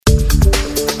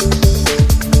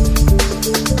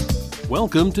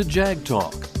Welcome to JAG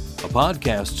Talk, a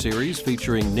podcast series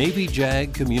featuring Navy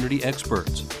JAG community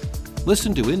experts.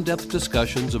 Listen to in-depth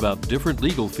discussions about different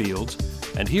legal fields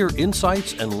and hear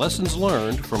insights and lessons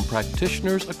learned from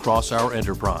practitioners across our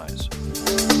enterprise.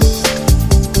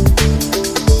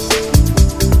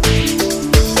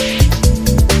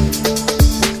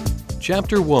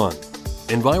 Chapter 1,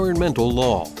 Environmental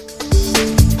Law.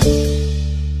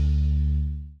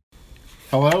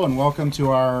 Hello and welcome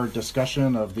to our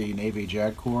discussion of the Navy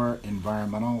JAG Corps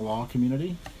environmental law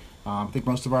community. I think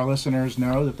most of our listeners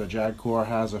know that the JAG Corps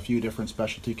has a few different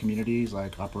specialty communities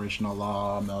like operational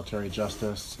law, military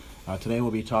justice. Today we'll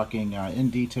be talking in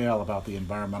detail about the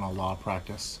environmental law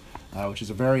practice, which is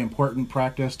a very important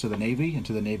practice to the Navy and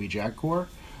to the Navy JAG Corps.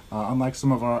 Unlike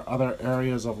some of our other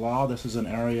areas of law, this is an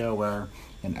area where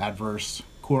an adverse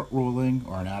court ruling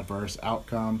or an adverse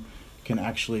outcome can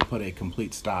actually put a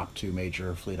complete stop to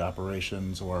major fleet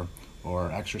operations or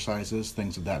exercises,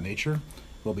 things of that nature.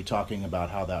 We'll be talking about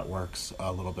how that works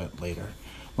a little bit later.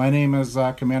 My name is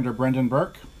Commander Brendan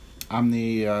Burke. I'm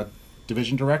the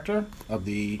Division Director of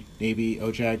the Navy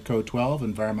OJAG Code 12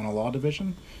 Environmental Law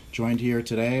Division, joined here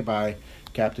today by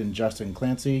Captain Justin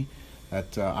Clancy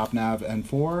at OpNav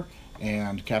N4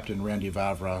 and Captain Randy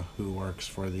Vavra, who works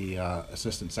for the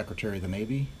Assistant Secretary of the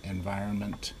Navy,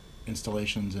 Environment,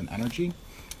 Installations, and Energy.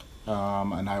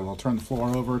 And I will turn the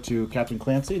floor over to Captain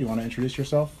Clancy. Do you want to introduce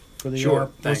yourself for the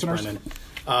Thanks, listeners?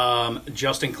 Brendan.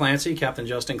 Justin Clancy, Captain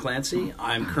Justin Clancy.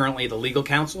 I'm currently the legal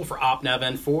counsel for OpNav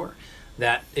N4.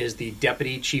 That is the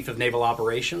Deputy Chief of Naval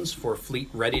Operations for Fleet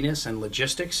Readiness and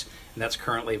Logistics, and that's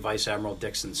currently Vice Admiral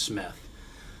Dixon Smith.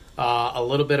 A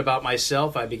little bit about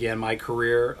myself. I began my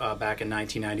career back in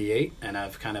 1998, and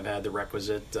I've kind of had the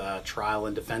requisite trial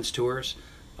and defense tours,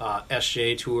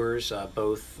 SJ tours,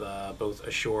 both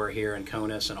ashore here in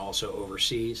CONUS and also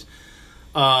overseas.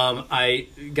 I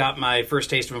got my first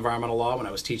taste of environmental law when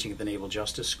I was teaching at the Naval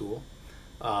Justice School.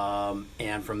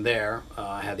 And from there,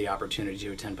 I had the opportunity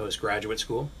to attend postgraduate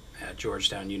school at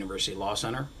Georgetown University Law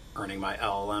Center, earning my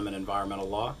LLM in environmental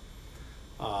law.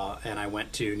 And I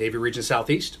went to Navy Region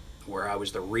Southeast, where I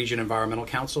was the Region Environmental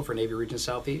Counsel for Navy Region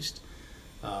Southeast.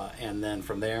 And then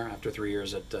from there, after 3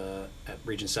 years at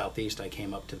Region Southeast, I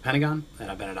came up to the Pentagon, and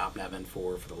I've been at OpNav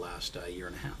N4 for the last year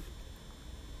and a half.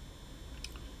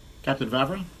 Captain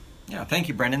Vavra? Yeah, thank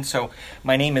you, Brendan. So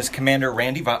my name is Captain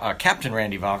Randy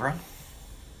Vavra.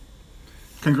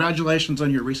 Congratulations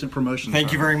on your recent promotion.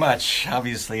 Thank you very much.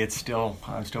 Obviously, I'm still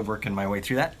working my way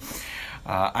through that.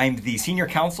 I'm the Senior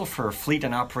Counsel for Fleet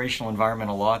and Operational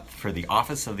Environmental Law for the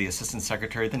Office of the Assistant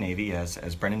Secretary of the Navy,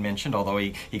 as Brendan mentioned, although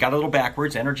he got a little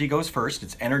backwards. Energy goes first.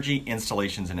 It's Energy,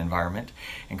 Installations, and Environment.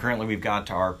 And currently we've got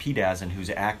our PDAS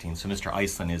who's acting. So Mr.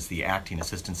 Iceland is the Acting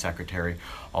Assistant Secretary,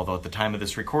 although at the time of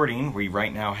this recording, we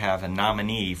right now have a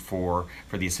nominee for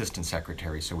the Assistant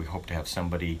Secretary. So we hope to have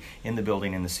somebody in the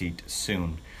building in the seat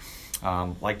soon.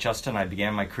 Like Justin, I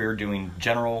began my career doing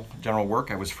general work.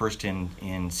 I was first in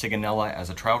Sigonella as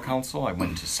a trial counsel. I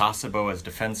went to Sasebo as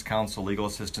defense counsel, legal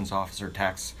assistance officer,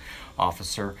 tax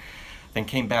officer. Then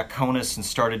came back CONUS and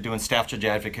started doing staff judge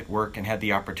advocate work and had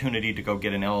the opportunity to go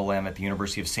get an LLM at the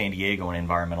University of San Diego in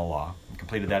environmental law. I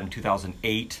completed that in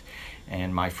 2008.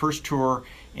 And my first tour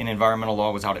in environmental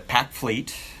law was out at Pac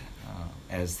Fleet,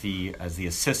 as the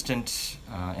assistant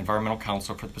environmental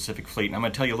counsel for the Pacific Fleet. And I'm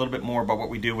going to tell you a little bit more about what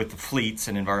we do with the fleets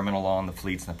and environmental law and the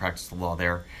fleets and the practice of the law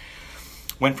there.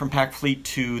 Went from Pac Fleet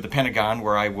to the Pentagon,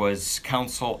 where I was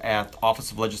counsel at the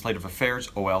Office of Legislative Affairs,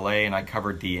 OLA, and I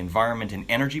covered the environment and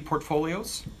energy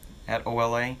portfolios at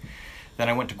OLA. Then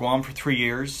I went to Guam for 3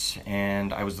 years,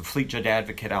 and I was the fleet judge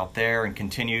advocate out there and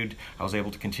I was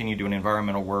able to continue doing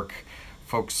environmental work.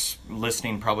 Folks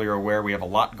listening probably are aware we have a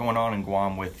lot going on in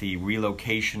Guam with the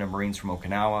relocation of Marines from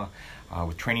Okinawa,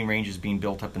 with training ranges being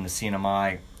built up in the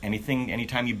CNMI.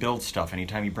 Anytime you build stuff,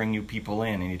 anytime you bring new people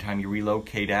in, anytime you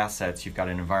relocate assets, you've got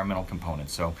an environmental component.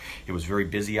 So it was very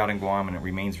busy out in Guam, and it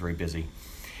remains very busy.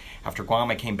 After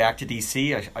Guam, I came back to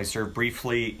D.C. I served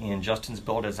briefly in Justin's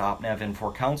billet as OpNav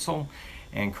N4 counsel,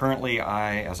 and currently,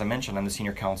 as I mentioned, I'm the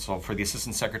Senior Counsel for the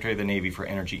Assistant Secretary of the Navy for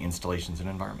Energy, Installations, and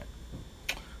Environment.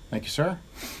 Thank you, sir.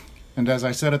 And as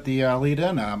I said at the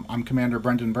lead-in, I'm Commander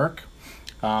Brendan Burke.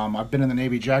 I've been in the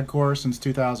Navy JAG Corps since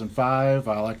 2005.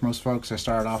 Like most folks, I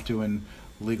started off doing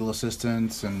legal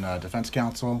assistance and defense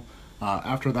counsel.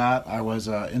 After that, I was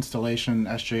installation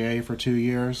SJA for 2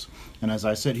 years. And as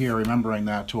I sit here remembering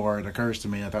that tour, it occurs to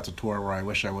me that that's a tour where I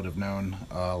wish I would have known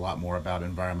a lot more about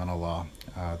environmental law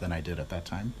than I did at that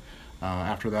time.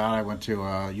 After that, I went to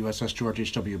USS George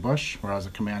H.W. Bush, where I was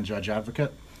a command judge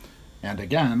advocate. And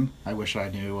again, I wish I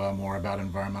knew more about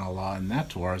environmental law in that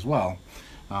tour as well.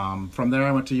 From there,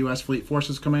 I went to U.S. Fleet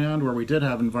Forces Command, where we did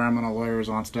have environmental lawyers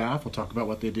on staff. We'll talk about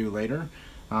what they do later.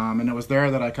 And it was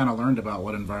there that I kind of learned about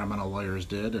what environmental lawyers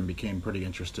did and became pretty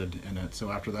interested in it.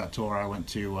 So after that tour, I went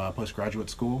to postgraduate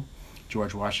school,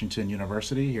 George Washington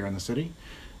University here in the city.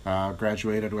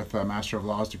 Graduated with a Master of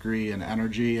Laws degree in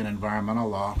Energy and Environmental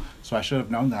Law. So I should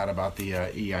have known that about the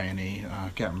EI&E,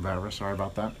 Captain Vavra, sorry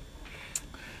about that.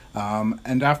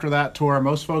 And after that tour,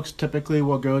 most folks typically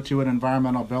will go to an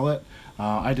environmental billet.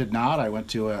 I did not. I went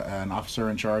to an officer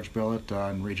in charge billet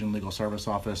in Region Legal Service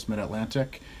Office,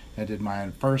 Mid-Atlantic. I did my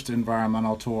first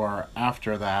environmental tour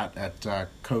after that at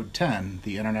Code 10,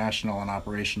 the International and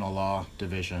Operational Law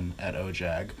Division at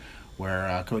OJAG,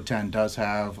 where Code 10 does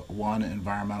have one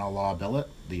environmental law billet,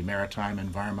 the Maritime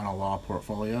Environmental Law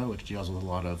Portfolio, which deals with a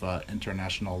lot of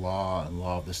international law and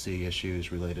law of the sea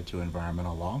issues related to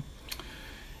environmental law.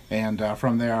 And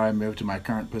from there, I moved to my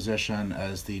current position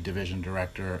as the Division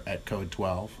Director at Code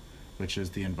 12, which is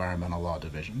the Environmental Law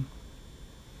Division.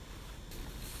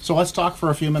 So let's talk for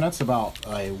a few minutes about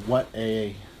what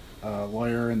a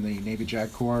lawyer in the Navy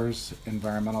JAG Corps'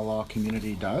 environmental law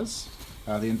community does.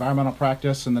 The environmental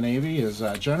practice in the Navy is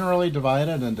generally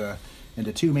divided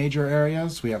into two major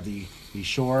areas. We have the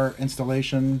shore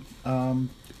installation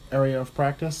area of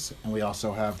practice, and we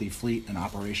also have the fleet and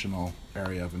operational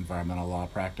area of environmental law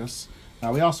practice.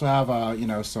 We also have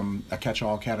a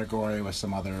catch-all category with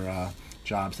some other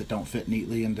jobs that don't fit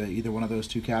neatly into either one of those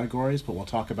two categories, but we'll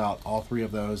talk about all three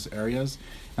of those areas.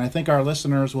 And I think our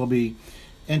listeners will be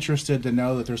interested to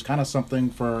know that there's kind of something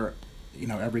for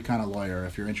every kind of lawyer.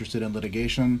 If you're interested in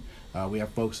litigation, we have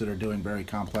folks that are doing very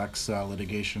complex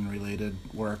litigation-related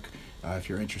work. If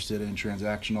you're interested in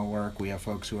transactional work, we have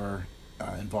folks who are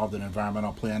involved in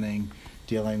environmental planning,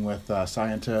 dealing with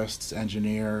scientists,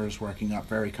 engineers, working up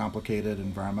very complicated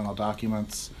environmental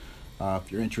documents.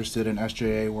 If you're interested in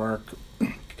SJA work,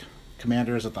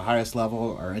 commanders at the highest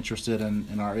level are interested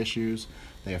in our issues.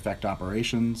 They affect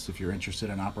operations. If you're interested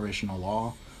in operational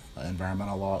law,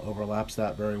 environmental law overlaps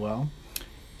that very well.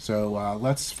 So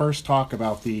let's first talk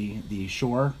about the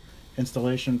shore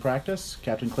installation practice.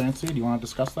 Captain Clancy, do you want to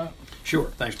discuss that? Sure.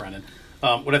 Thanks, Brendan.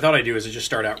 What I thought I'd do is just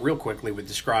start out real quickly with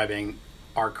describing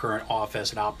our current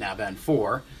office at OpNav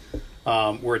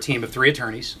N4. We're a team of 3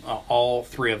 attorneys. All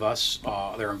 3 of us,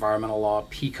 they're environmental law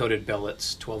P-coded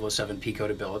billets, 1207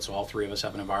 P-coded billets, so all 3 of us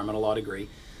have an environmental law degree.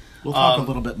 We'll talk a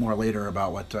little bit more later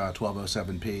about what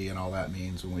 1207P and all that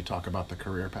means when we talk about the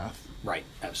career path. Right,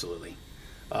 absolutely.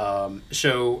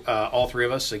 So all 3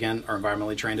 of us, again, are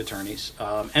environmentally trained attorneys.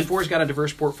 N4's got a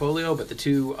diverse portfolio, but the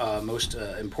 2 most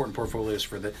important portfolios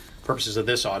for the purposes of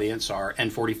this audience are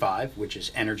N45, which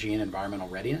is energy and environmental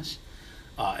readiness,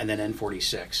 and then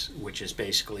N46, which is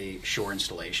basically shore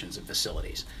installations and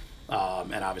facilities.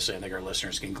 And obviously, I think our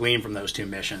listeners can glean from those 2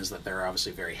 missions that they're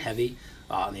obviously very heavy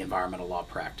on the environmental law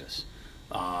practice.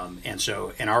 And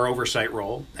so in our oversight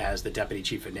role as the Deputy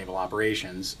Chief of Naval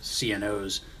Operations,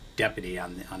 CNO's deputy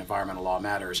on environmental law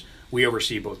matters, we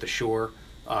oversee both the shore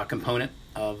component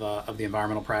of the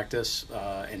environmental practice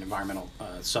and environmental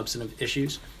substantive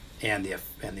issues, and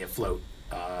the afloat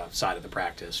side of the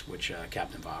practice, which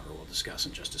Captain Vavra will discuss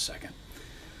in just a second.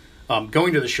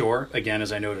 Going to the shore, again,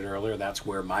 as I noted earlier, that's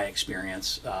where my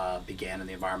experience began in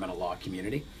the environmental law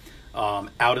community.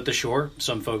 Out at the shore,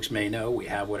 some folks may know we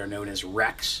have what are known as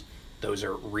RECs. Those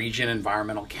are Region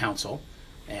Environmental Council.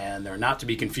 And they're not to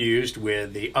be confused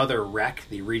with the other REC,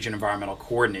 the Region Environmental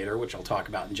Coordinator, which I'll talk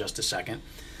about in just a second.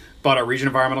 But our Region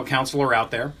Environmental Council are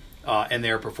out there, and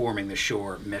they're performing the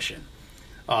shore mission.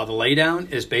 The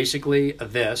laydown is basically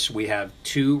this. We have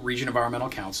 2 Region Environmental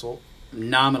Council,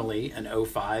 nominally an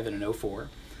 05 and an 04,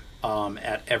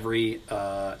 at every,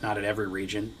 not at every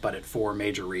region, but at 4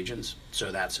 major regions.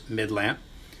 So that's Midland,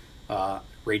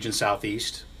 Region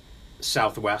Southeast,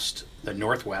 Southwest, the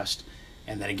Northwest,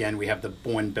 and then again, we have the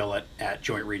Boyne Billet at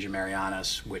Joint Region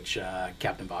Marianas, which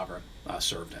Captain Vavra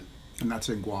served in. And that's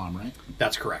in Guam, right?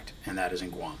 That's correct, and that is in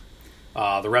Guam.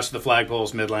 The rest of the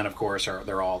flagpoles, Midland, of course,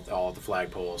 they're all the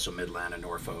flagpoles. So Midland and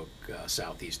Norfolk,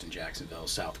 Southeast and Jacksonville,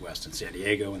 Southwest and San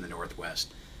Diego, and the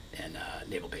Northwest and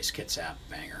Naval Base Kitsap,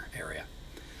 Bangor area.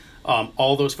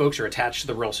 All those folks are attached to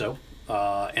the RILSO,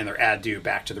 and they're ad due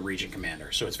back to the region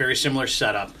commander. So it's very similar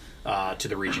setup to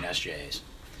the region SJAs.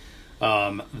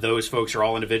 Those folks are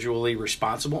all individually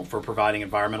responsible for providing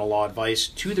environmental law advice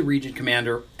to the region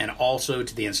commander and also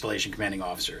to the installation commanding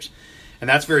officers. And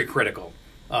that's very critical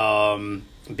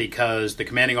because the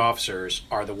commanding officers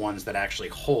are the ones that actually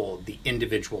hold the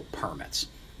individual permits.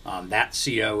 That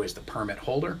CO is the permit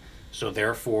holder, so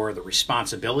therefore the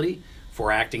responsibility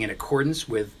for acting in accordance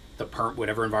with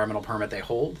whatever environmental permit they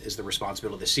hold is the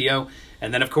responsibility of the CO.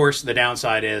 And then, of course, the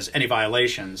downside is any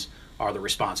violations are the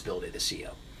responsibility of the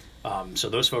CO. So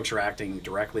those folks are acting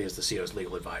directly as the CO's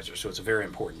legal advisor. So it's a very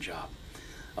important job.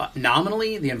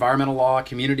 Nominally, the environmental law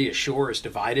community ashore is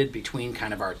divided between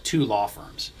kind of our two law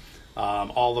firms.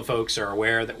 All the folks are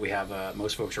aware that we have,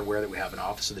 most folks are aware that we have an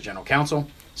Office of the General Counsel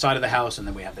side of the house, and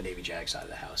then we have the Navy JAG side of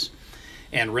the house.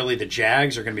 And really the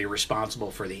JAGs are going to be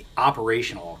responsible for the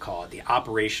operational, I'll call it, the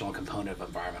operational component of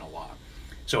environmental law.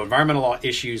 So environmental law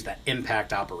issues that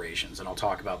impact operations, and I'll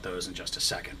talk about those in just a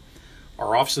second.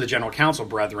 Our Office of the General Counsel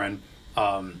brethren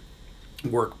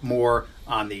work more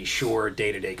on the shore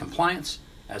day-to-day compliance,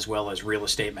 as well as real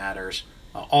estate matters,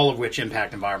 all of which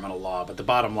impact environmental law. But the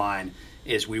bottom line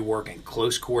is we work in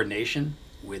close coordination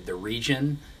with the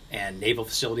region and Naval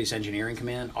Facilities Engineering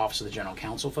Command, Office of the General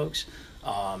Counsel folks.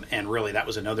 And really that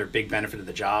was another big benefit of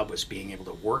the job, was being able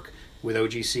to work with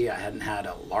OGC. I hadn't had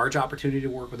a large opportunity to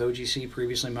work with OGC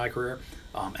previously in my career,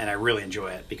 and I really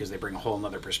enjoy it because they bring a whole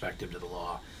other perspective to the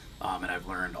law, and I've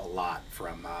learned a lot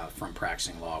from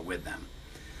practicing law with them.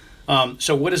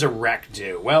 So what does a REC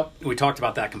do? Well, we talked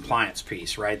about that compliance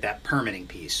piece, right? That permitting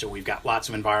piece. So we've got lots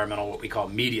of environmental, what we call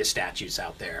media statutes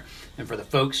out there. And for the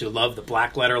folks who love the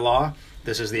black letter law,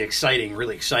 this is the exciting,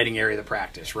 really exciting area of the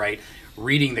practice, right?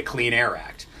 Reading the Clean Air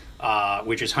Act,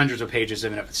 which is hundreds of pages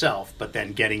in and of itself, but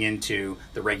then getting into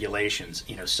the regulations,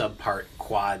 subpart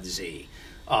Quad Z.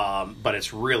 But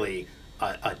it's really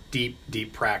a deep,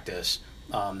 deep practice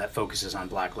that focuses on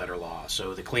black letter law.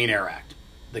 So the Clean Air Act,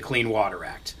 the Clean Water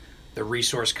Act, the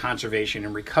Resource Conservation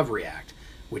and Recovery Act,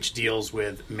 which deals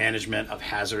with management of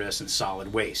hazardous and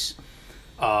solid waste.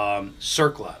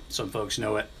 CERCLA, some folks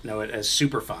know it as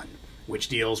Superfund, which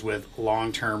deals with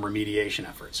long-term remediation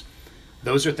efforts.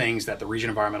 Those are things that the Region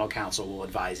Environmental Council will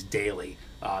advise daily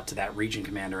to that region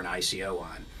commander and ICO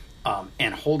on.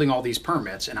 And holding all these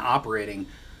permits and operating,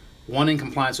 one, in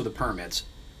compliance with the permits,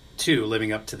 two,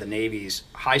 living up to the Navy's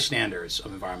high standards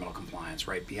of environmental compliance,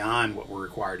 right, beyond what we're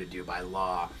required to do by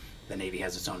law. The Navy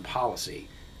has its own policy,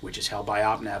 which is held by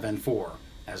OPNAV N4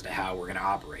 as to how we're going to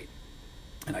operate.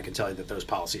 And I can tell you that those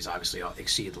policies obviously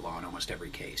exceed the law in almost every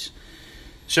case.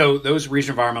 So those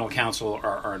Regional Environmental Council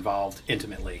are involved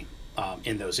intimately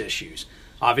in those issues.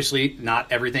 Obviously, not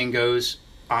everything goes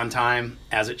on time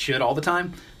as it should all the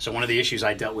time. So one of the issues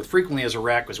I dealt with frequently as a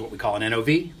REC was what we call an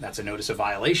NOV. That's a notice of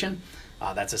violation.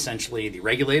 That's essentially the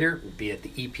regulator, be it the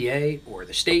EPA or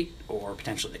the state or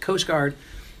potentially the Coast Guard,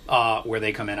 where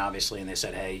they come in, obviously, and they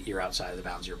said, hey, you're outside of the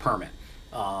bounds of your permit.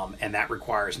 And that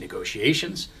requires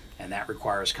negotiations, and that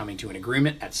requires coming to an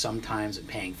agreement at some times and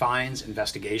paying fines,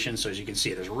 investigations. So as you can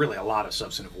see, there's really a lot of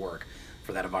substantive work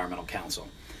for that environmental council.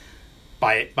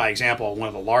 By example, one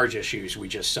of the large issues we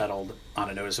just settled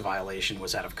on a notice of violation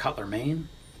was out of Cutler, Maine,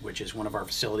 which is one of our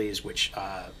facilities, which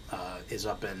is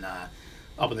up in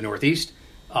the Northeast.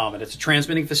 And it's a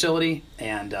transmitting facility,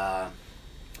 and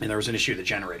there was an issue with the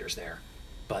generators there.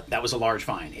 But that was a large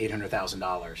fine,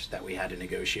 $800,000, that we had to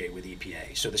negotiate with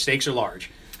EPA. So the stakes are large,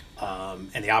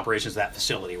 and the operations of that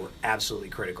facility were absolutely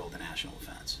critical to national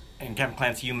defense. And Captain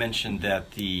Clancy, you mentioned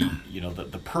that the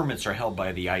permits are held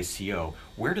by the ICO.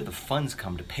 Where do the funds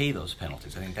come to pay those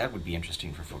penalties? I think that would be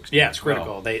interesting for folks to know. Yeah, it's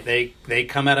critical. They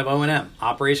come out of O&M,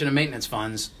 Operation and Maintenance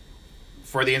Funds,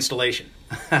 for the installation.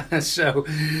 So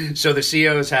the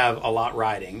COs have a lot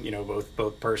riding,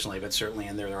 both personally, but certainly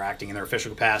they're acting in their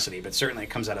official capacity, but certainly it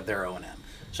comes out of their O&M.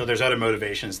 So there's other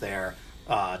motivations there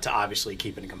to obviously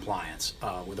keep in compliance.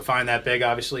 With a fine that big,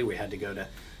 obviously, we had to go to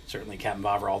certainly Capt.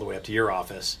 Vavra all the way up to your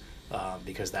office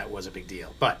because that was a big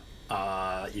deal. But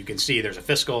you can see there's a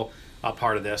fiscal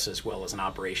part of this as well as an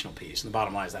operational piece. And the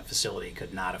bottom line is that facility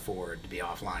could not afford to be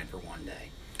offline for one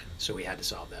day. So we had to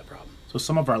solve that problem. So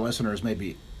some of our listeners may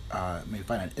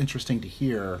find it interesting to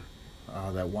hear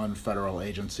that one federal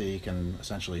agency can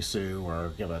essentially sue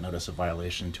or give a notice of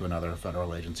violation to another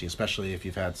federal agency, especially if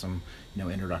you've had some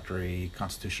introductory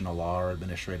constitutional law or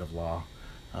administrative law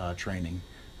training.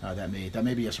 That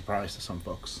may be a surprise to some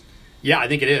folks. Yeah, I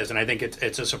think it is, and I think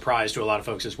it's a surprise to a lot of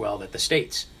folks as well that the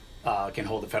states can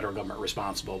hold the federal government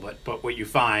responsible. But what you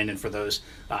find, and for those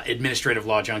administrative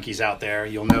law junkies out there,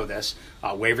 you'll know this,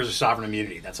 waivers of sovereign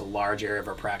immunity. That's a large area of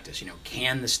our practice.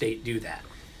 Can the state do that?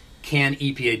 Can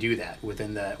EPA do that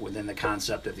within the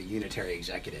concept of the unitary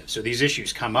executive? So these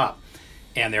issues come up,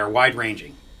 and they're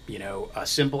wide-ranging. A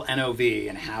simple NOV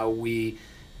and how we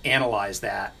analyze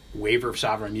that waiver of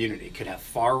sovereign immunity could have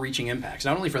far-reaching impacts,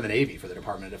 not only for the Navy, for the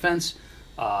Department of Defense,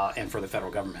 and for the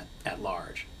federal government at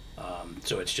large.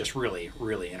 So it's just really,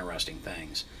 really interesting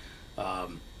things.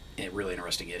 really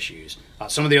interesting issues.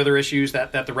 Some of the other issues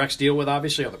that the recs deal with,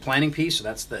 obviously, are the planning piece. So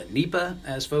that's the NEPA,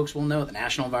 as folks will know, the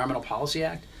National Environmental Policy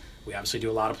Act. We obviously do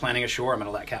a lot of planning ashore. I'm going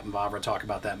to let Captain Vavra talk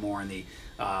about that more in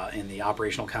the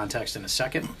operational context in a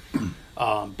second.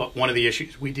 But one of the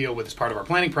issues we deal with as part of our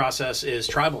planning process is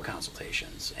tribal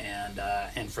consultations.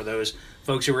 And for those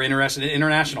folks who are interested in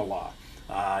international law,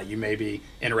 you may be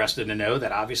interested to know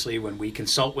that obviously when we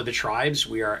consult with the tribes,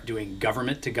 we are doing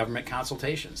government-to-government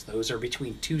consultations. Those are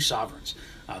between two sovereigns.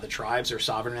 The tribes are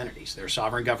sovereign entities. They're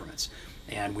sovereign governments.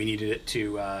 And we needed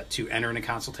to enter into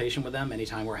consultation with them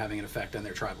anytime we're having an effect on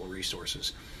their tribal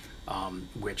resources,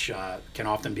 which can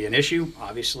often be an issue,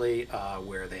 obviously,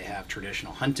 where they have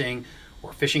traditional hunting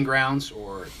or fishing grounds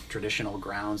or traditional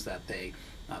grounds that they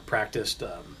practiced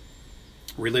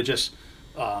religious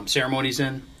ceremonies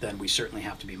in. Then we certainly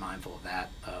have to be mindful of that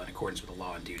in accordance with the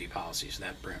law and duty policies. So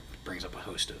that brings up a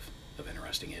host of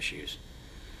interesting issues.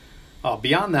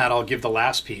 Beyond that, I'll give the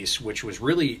last piece, which was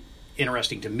really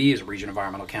interesting to me as a region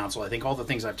environmental counsel. I think all the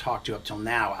things I've talked to up till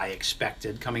now I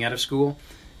expected coming out of school,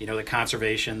 the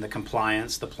conservation, the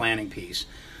compliance, the planning piece.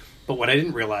 But what I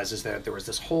didn't realize is that there was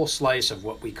this whole slice of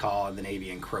what we call in the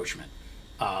Navy encroachment.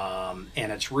 And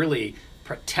it's really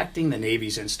protecting the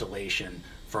Navy's installation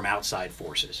from outside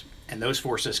forces. And those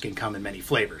forces can come in many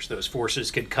flavors. Those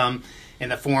forces could come in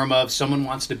the form of someone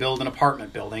wants to build an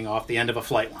apartment building off the end of a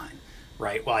flight line.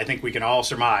 Right. Well, I think we can all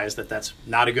surmise that that's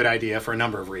not a good idea for a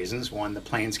number of reasons. One, the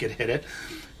planes get hit it.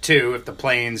 Two, if the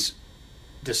planes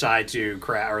decide to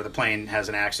crash, or the plane has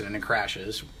an accident and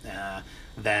crashes,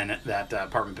 then that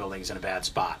apartment building is in a bad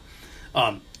spot.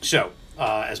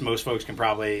 As most folks can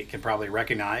probably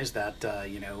recognize, that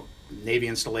Navy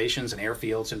installations and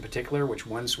airfields in particular, which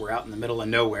once were out in the middle of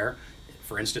nowhere,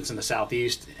 for instance in the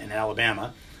southeast in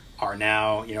Alabama, are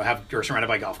now are surrounded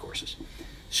by golf courses.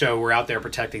 So we're out there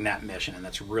protecting that mission, and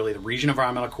that's really the Region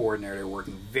Environmental Coordinator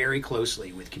working very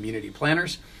closely with community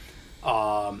planners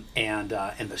and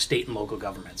the state and local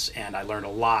governments. And I learned a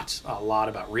lot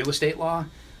about real estate law.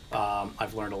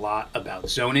 I've learned a lot about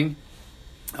zoning.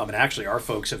 And actually, our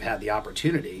folks have had the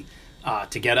opportunity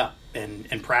to get up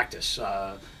and practice,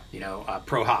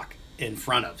 pro hoc in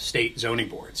front of state zoning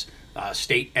boards,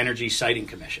 state energy siting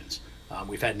commissions.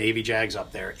 We've had Navy JAGs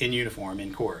up there in uniform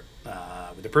in court.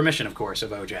 With the permission, of course,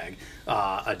 of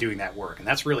OJAG, doing that work. And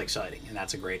that's really exciting, and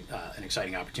that's an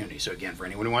exciting opportunity. So again, for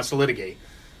anyone who wants to litigate,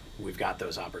 we've got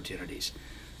those opportunities.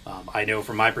 I know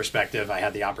from my perspective, I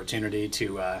had the opportunity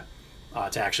to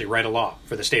actually write a law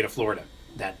for the state of Florida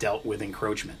that dealt with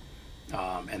encroachment.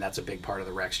 And that's a big part of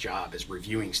the REC's job, is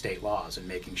reviewing state laws and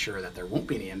making sure that there won't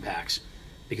be any impacts,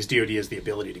 because DOD has the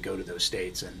ability to go to those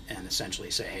states and essentially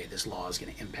say, hey, this law is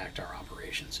going to impact our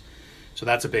operations. So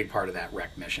that's a big part of that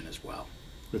REC mission as well.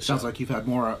 It sounds like you've had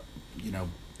more,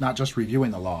 not just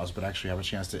reviewing the laws, but actually have a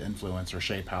chance to influence or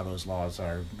shape how those laws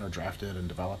are drafted and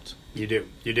developed. You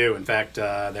do. In fact,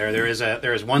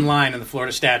 there is one line in the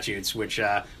Florida statutes which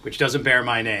doesn't bear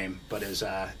my name, but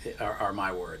are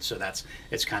my words. So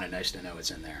it's kind of nice to know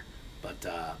it's in there.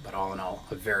 But all in all,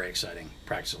 a very exciting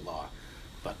practice of law.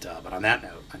 But on that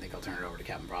note, I think I'll turn it over to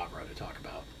Captain Vavra to talk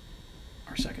about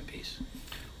our second piece.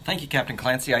 Thank you, Captain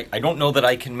Clancy. I don't know that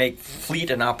I can make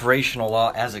fleet and operational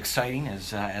law as exciting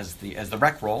as the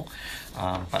REC role,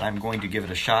 but I'm going to give it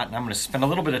a shot, and I'm going to spend a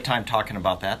little bit of time talking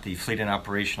about that, the fleet and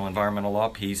operational environmental law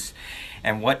piece,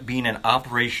 and what being an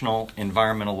operational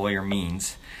environmental lawyer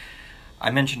means.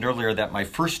 I mentioned earlier that my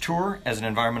first tour as an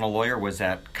environmental lawyer was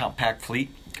at Capt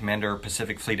Fleet, Commander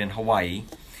Pacific Fleet in Hawaii,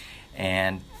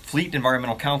 and Fleet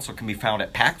Environmental Counsel can be found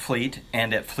at PAC Fleet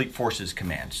and at Fleet Forces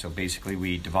Command. So basically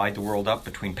we divide the world up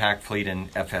between PAC Fleet and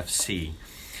FFC.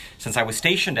 Since I was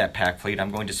stationed at PAC Fleet,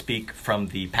 I'm going to speak from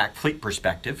the PAC Fleet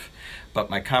perspective, but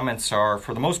my comments are,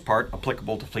 for the most part,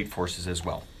 applicable to Fleet Forces as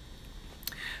well.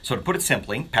 So to put it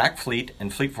simply, PAC Fleet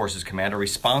and Fleet Forces Command are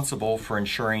responsible for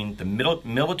ensuring the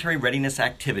military readiness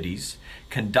activities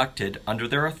conducted under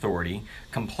their authority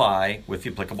comply with the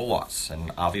applicable laws.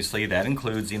 And obviously that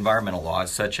includes the environmental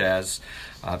laws, such as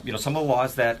some of the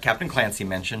laws that Captain Clancy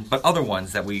mentioned, but other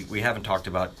ones that we haven't talked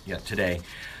about yet today.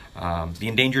 The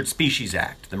Endangered Species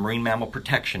Act, the Marine Mammal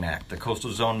Protection Act, the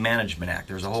Coastal Zone Management Act.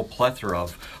 There's a whole plethora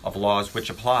of laws which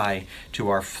apply to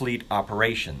our fleet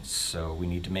operations. So we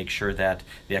need to make sure that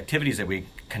the activities that we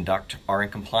conduct are in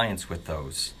compliance with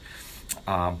those.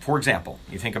 For example,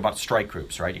 you think about strike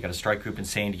groups, right? You got a strike group in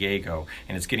San Diego,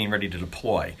 and it's getting ready to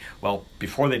deploy. Well,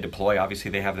 before they deploy,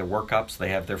 obviously they have their workups, they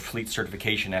have their fleet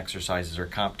certification exercises, or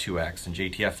Comp 2X and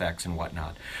JTFX and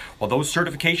whatnot. Well, those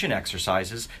certification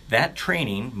exercises, that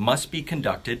training must be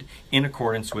conducted in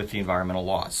accordance with the environmental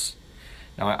laws.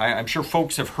 Now, I'm sure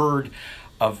folks have heard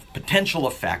of potential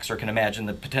effects, or can imagine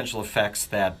the potential effects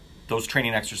that those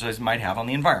training exercises might have on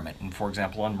the environment, and for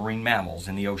example on marine mammals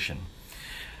in the ocean.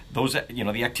 Those,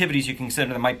 the activities you can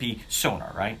consider, there might be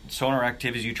sonar, right? Sonar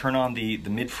activities, you turn on the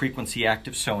mid-frequency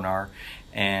active sonar,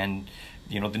 and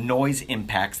the noise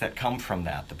impacts that come from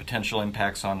that, the potential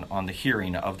impacts on the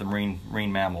hearing of the marine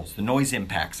mammals, the noise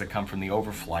impacts that come from the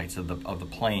overflights of the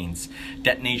planes,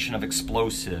 detonation of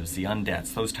explosives, the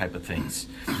undets, those type of things.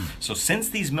 So since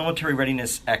these military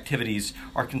readiness activities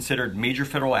are considered major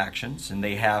federal actions and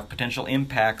they have potential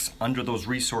impacts under those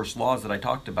resource laws that I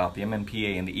talked about, the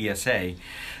MMPA and the ESA,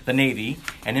 the Navy,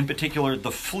 and in particular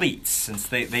the fleets, since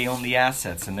they own the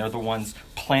assets and they're the ones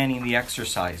planning the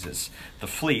exercises, the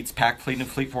fleets, Pac Fleet and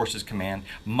Fleet Forces Command,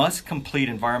 must complete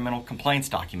environmental compliance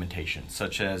documentation,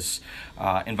 such as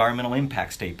environmental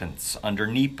impact statements under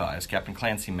NEPA, as Captain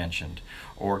Clancy mentioned,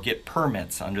 or get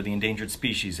permits under the Endangered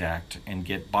Species Act and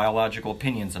get biological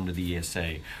opinions under the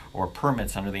ESA, or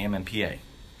permits under the MMPA.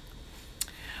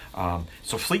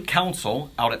 So Fleet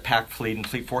Council out at Pac Fleet and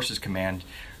Fleet Forces Command,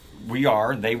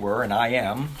 they were, and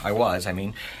I was,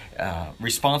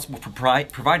 responsible for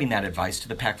providing that advice to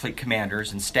the Pac Fleet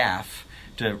commanders and staff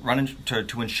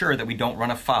to ensure that we don't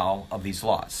run afoul of these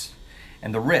laws.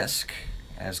 And the risk,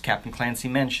 as Captain Clancy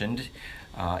mentioned,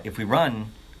 if we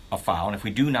run afoul and if we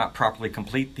do not properly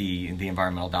complete the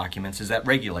environmental documents, is that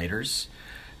regulators,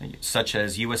 such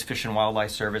as U.S. Fish and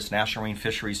Wildlife Service, National Marine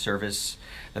Fisheries Service,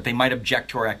 that they might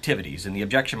object to our activities. And the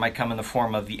objection might come in the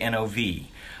form of the NOV.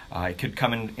 It could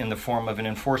come in the form of an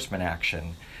enforcement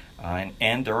action.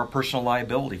 And there are personal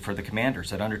liability for the commanders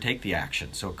that undertake the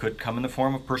action. So it could come in the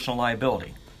form of personal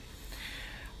liability.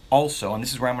 Also, and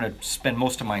this is where I'm going to spend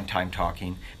most of my time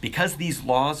talking, because these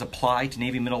laws apply to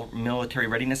Navy military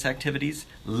readiness activities,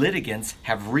 litigants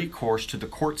have recourse to the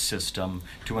court system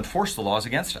to enforce the laws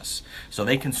against us. So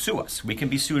they can sue us. We can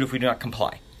be sued if we do not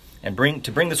comply. And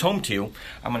to bring this home to you,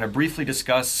 I'm going to briefly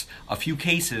discuss a few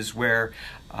cases where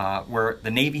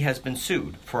the Navy has been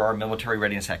sued for our military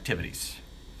readiness activities.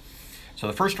 So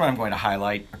the first one I'm going to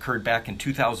highlight occurred back in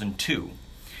 2002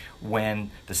 when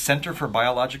the Center for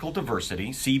Biological Diversity,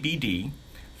 CBD,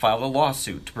 filed a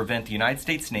lawsuit to prevent the United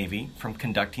States Navy from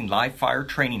conducting live fire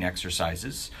training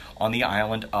exercises on the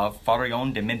island of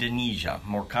Faraon de Indonesia.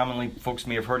 More commonly, folks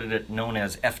may have heard of it known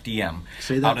as FDM.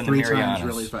 Say that out in 3 times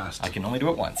really fast. I can only do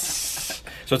it once.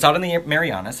 So it's out in the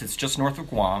Marianas. It's just north of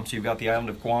Guam. So you've got the island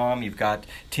of Guam, you've got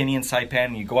Tinian and Saipan,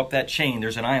 and you go up that chain,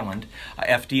 there's an island,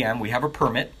 FDM. We have a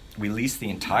permit. We lease the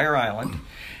entire island,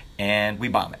 and we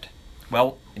bomb it.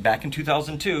 Well, back in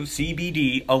 2002,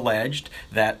 CBD alleged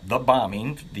that the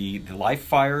bombing, the live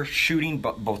fire shooting,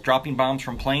 both dropping bombs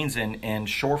from planes and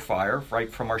shore fire, right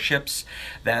from our ships,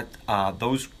 that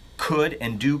those could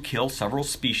and do kill several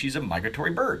species of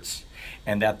migratory birds,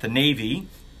 and that the Navy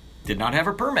did not have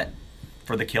a permit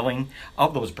for the killing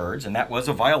of those birds, and that was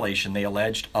a violation, they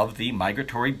alleged, of the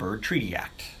Migratory Bird Treaty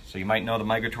Act. So you might know the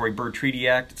Migratory Bird Treaty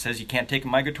Act. It says you can't take a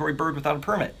migratory bird without a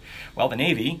permit. Well, the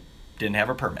Navy didn't have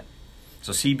a permit.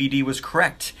 So CBD was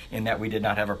correct in that we did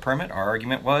not have a permit. Our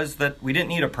argument was that we didn't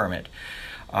need a permit.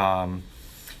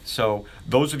 So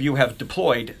those of you who have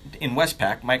deployed in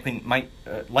Westpac might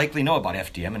likely know about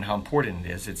FDM and how important it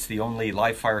is. It's the only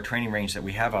live fire training range that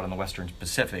we have out in the Western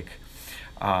Pacific.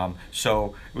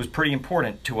 So it was pretty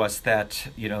important to us that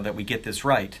that we get this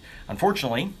right.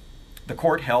 Unfortunately, the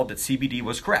court held that CBD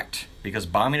was correct because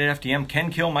bombing at FDM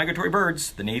can kill migratory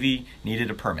birds. The Navy needed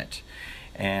a permit,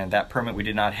 and that permit we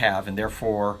did not have, and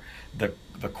therefore the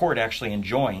court actually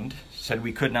said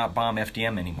we could not bomb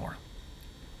FDM anymore.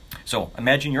 So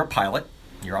imagine you're a pilot,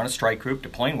 you're on a strike group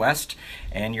deploying west,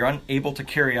 and you're unable to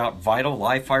carry out vital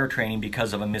live fire training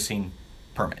because of a missing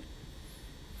permit.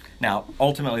 Now,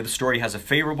 ultimately, the story has a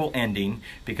favorable ending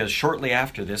because shortly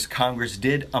after this, Congress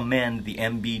did amend the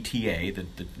MBTA,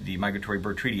 the Migratory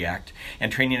Bird Treaty Act,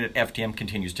 and training at FDM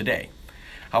continues today.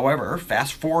 However,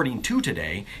 fast forwarding to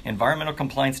today, environmental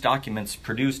compliance documents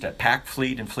produced at Pac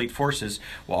Fleet and Fleet Forces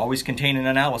will always contain an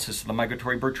analysis of the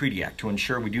Migratory Bird Treaty Act to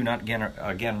ensure we do not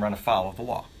again run afoul of the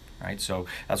law. Right? So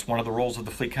that's one of the roles of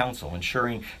the Fleet Council,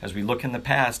 ensuring as we look in the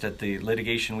past at the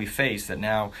litigation we face that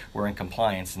now we're in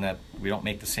compliance and that we don't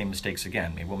make the same mistakes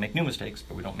again. Maybe we'll make new mistakes,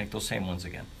 but we don't make those same ones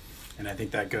again. And I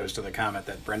think that goes to the comment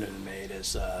that Brendan made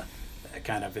is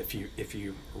kind of if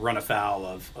you run afoul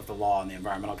of the law in the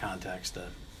environmental context,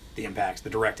 the impacts,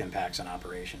 the direct impacts on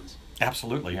operations.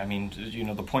 Absolutely. I mean,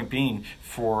 the point being,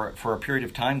 for a period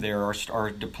of time there,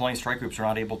 our deploying strike groups are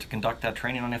not able to conduct that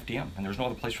training on FDM, and there's no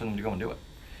other place for them to go and do it.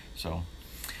 So,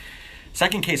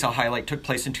 second case I'll highlight took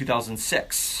place in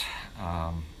 2006.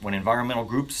 when environmental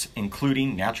groups,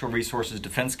 including Natural Resources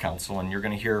Defense Council, and you're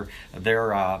going to hear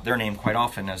their name quite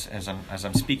often as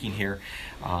I'm speaking here.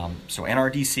 So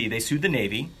NRDC, they sued the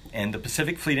Navy and the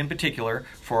Pacific Fleet in particular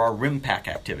for our RIMPAC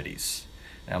activities.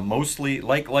 Now,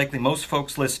 likely most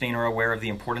folks listening are aware of the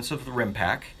importance of the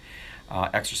RIMPAC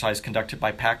exercise conducted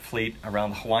by PAC Fleet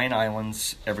around the Hawaiian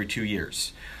Islands every 2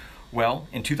 years. Well,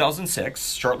 in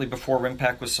 2006, shortly before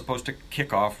RIMPAC was supposed to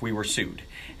kick off, we were sued.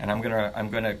 And I'm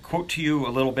gonna quote to you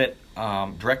a little bit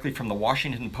directly from the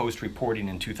Washington Post reporting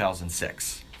in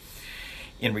 2006.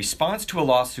 In response to a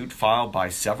lawsuit filed by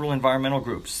several environmental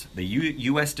groups, the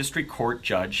U.S. District Court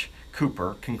Judge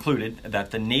Cooper concluded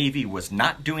that the Navy was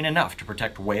not doing enough to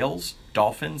protect whales,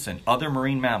 dolphins, and other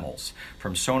marine mammals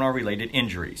from sonar-related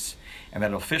injuries, and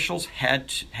that officials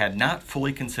had not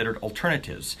fully considered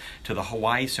alternatives to the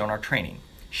Hawaii sonar training.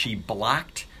 She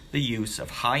blocked the use of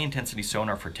high-intensity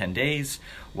sonar for 10 days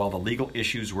while the legal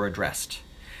issues were addressed.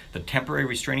 The temporary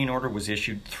restraining order was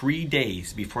issued 3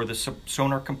 days before the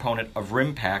sonar component of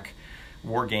RIMPAC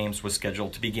War Games was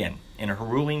scheduled to begin. In her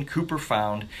ruling, Cooper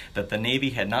found that the Navy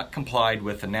had not complied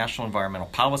with the National Environmental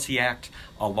Policy Act,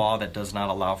 a law that does not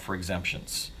allow for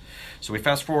exemptions. So we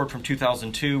fast forward from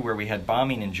 2002, where we had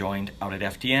bombing enjoined out at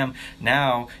FDM.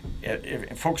 Now,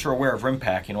 if folks are aware of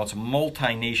RIMPAC, it's a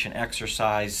multi-nation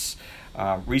exercise.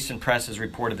 Recent press has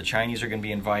reported the Chinese are going to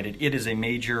be invited. It is a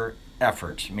major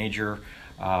effort, major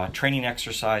training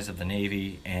exercise of the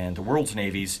Navy and the world's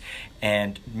navies.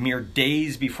 And mere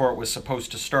days before it was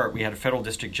supposed to start, we had a federal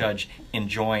district judge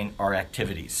enjoin our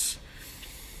activities.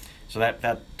 So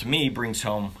that to me brings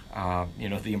home,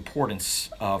 the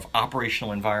importance of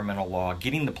operational environmental law,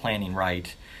 getting the planning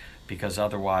right, because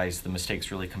otherwise the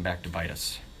mistakes really come back to bite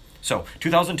us. So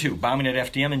 2002, bombing at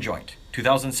FDM enjoined.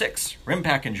 2006,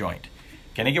 RIMPAC enjoined.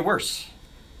 Can it get worse?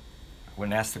 I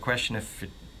wouldn't ask the question if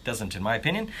it doesn't, in my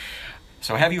opinion.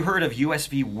 So have you heard of U.S.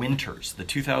 v. Winters, the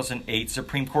 2008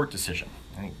 Supreme Court decision?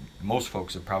 I think most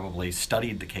folks have probably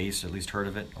studied the case, or at least heard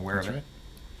of it, aware of it. Right.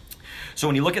 So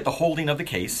when you look at the holding of the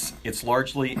case, it's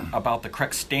largely about the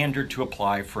correct standard to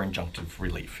apply for injunctive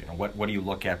relief. What do you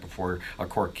look at before a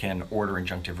court can order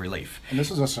injunctive relief? And this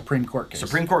is a Supreme Court case.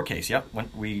 Supreme Court case, yep.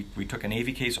 We took a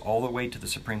Navy case all the way to the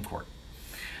Supreme Court.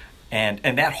 And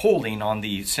that holding on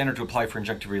the standard to apply for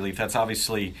injunctive relief, that's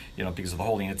obviously, because of the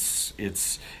holding, it's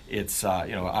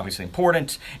obviously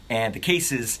important. And the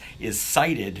case is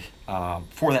cited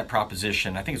for that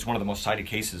proposition. I think it's one of the most cited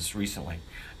cases recently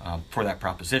for that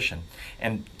proposition.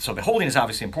 And so the holding is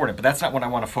obviously important, but that's not what I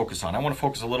want to focus on. I want to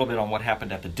focus a little bit on what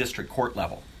happened at the district court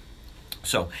level.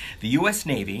 So the U.S.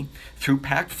 Navy, through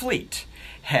PAC Fleet,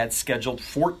 had scheduled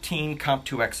 14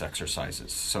 Capt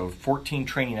exercises, so 14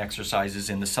 training exercises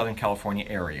in the Southern California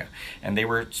area, and they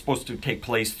were supposed to take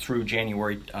place through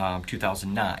January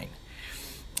 2009.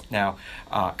 Now,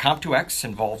 Capt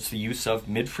involves the use of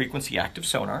mid-frequency active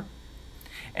sonar,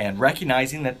 and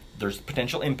recognizing that there's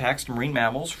potential impacts to marine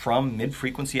mammals from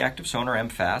mid-frequency active sonar,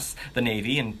 MFAS, the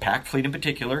Navy, and PAC Fleet in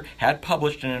particular, had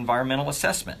published an environmental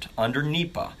assessment under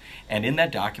NEPA, and in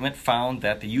that document found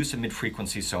that the use of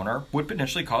mid-frequency sonar would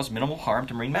potentially cause minimal harm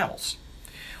to marine mammals.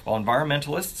 While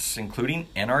environmentalists, including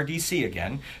NRDC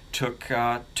again,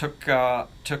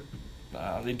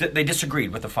 they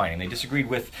disagreed with the finding. They disagreed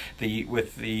with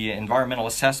the environmental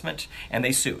assessment, and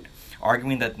they sued,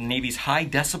 arguing that the Navy's high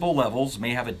decibel levels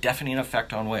may have a deafening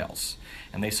effect on whales.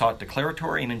 And they sought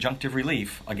declaratory and injunctive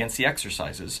relief against the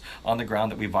exercises on the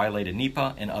ground that we violated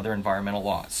NEPA and other environmental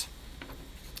laws.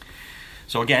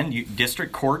 So again,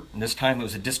 district court, and this time it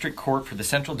was a district court for the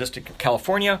Central District of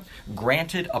California,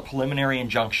 granted a preliminary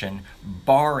injunction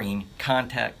barring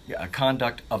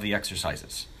conduct of the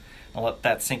exercises. I'll let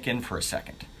that sink in for a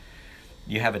second.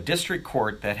 You have a district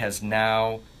court that has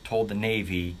now told the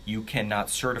Navy you cannot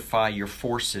certify your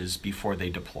forces before they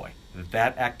deploy.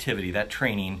 That activity, that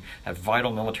training, that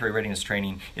vital military readiness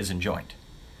training is enjoined.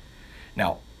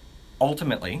 Now,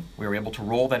 ultimately, we were able to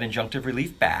roll that injunctive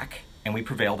relief back, and we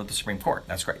prevailed at the Supreme Court.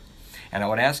 That's great. And I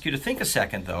would ask you to think a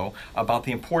second, though, about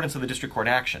the importance of the district court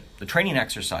action. The training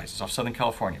exercises off Southern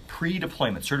California,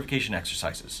 pre-deployment certification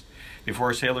exercises, before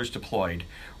our sailors deployed,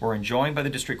 were enjoined by the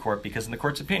district court because, in the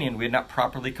court's opinion, we had not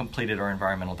properly completed our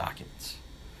environmental documents.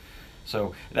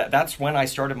 So that's when I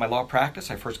started my law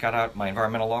practice. I first got out my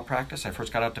environmental law practice. I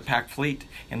first got out to PAC Fleet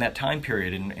in that time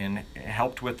period and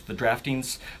helped with the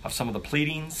draftings of some of the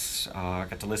pleadings. I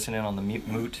got to listen in on the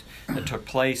moot that took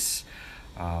place.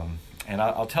 And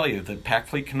I'll tell you, the PAC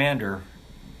Fleet commander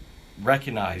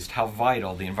recognized how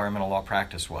vital the environmental law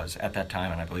practice was at that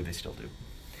time, and I believe they still do.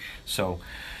 So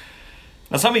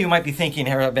Now, some of you might be thinking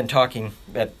here, I've been talking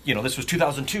that, this was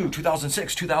 2002,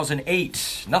 2006,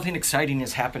 2008. Nothing exciting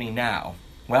is happening now.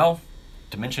 Well,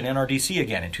 to mention NRDC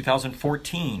again, in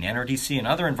 2014, NRDC and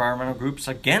other environmental groups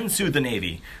again sued the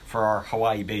Navy for our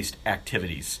Hawaii-based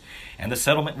activities. And the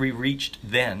settlement we reached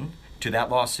then to that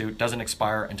lawsuit doesn't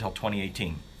expire until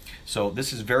 2018. So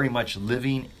this is very much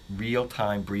living,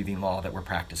 real-time breathing law that we're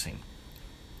practicing.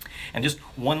 And just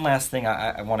one last thing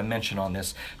I want to mention on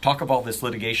this. Talk of all this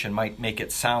litigation might make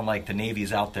it sound like the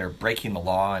Navy's out there breaking the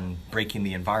law and breaking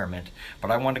the environment.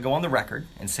 But I want to go on the record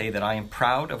and say that I am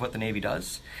proud of what the Navy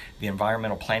does, the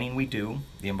environmental planning we do,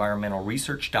 the environmental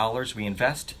research dollars we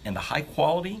invest, and the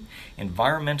high-quality,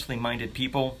 environmentally minded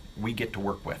people we get to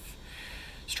work with.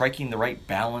 Striking the right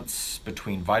balance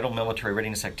between vital military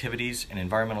readiness activities and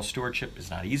environmental stewardship is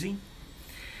not easy.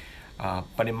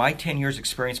 But in my 10 years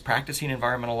experience practicing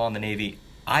environmental law in the Navy,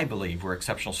 I believe we're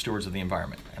exceptional stewards of the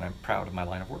environment, and I'm proud of my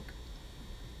line of work.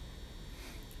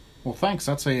 Well, thanks.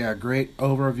 That's a great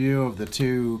overview of the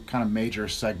two kind of major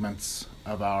segments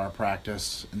of our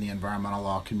practice in the environmental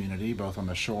law community, both on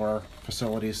the shore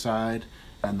facilities side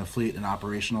and the fleet and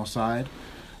operational side.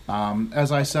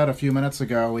 As I said a few minutes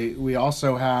ago, we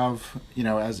also have,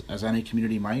 as any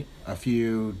community might, a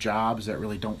few jobs that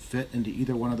really don't fit into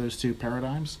either one of those two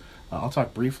paradigms. I'll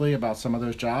talk briefly about some of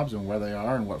those jobs and where they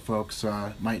are and what folks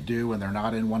might do when they're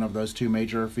not in one of those two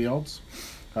major fields.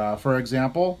 For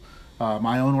example,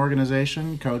 my own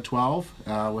organization, Code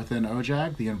 12, within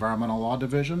OJAG, the Environmental Law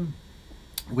Division,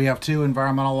 we have two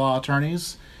environmental law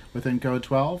attorneys within Code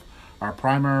 12. Our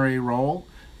primary role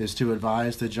is to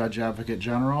advise the Judge Advocate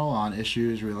General on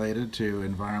issues related to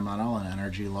environmental and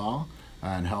energy law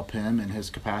and help him in his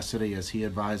capacity as he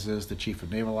advises the Chief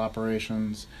of Naval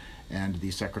Operations and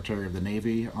the Secretary of the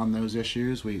Navy on those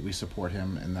issues. We support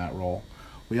him in that role.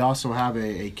 We also have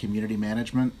a community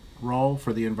management role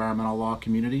for the environmental law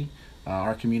community.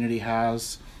 Our community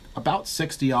has about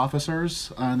 60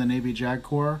 officers in the Navy JAG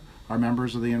Corps, are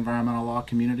members of the environmental law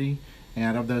community,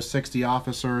 and of those 60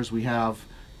 officers, we have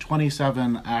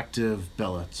 27 active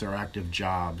billets or active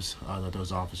jobs that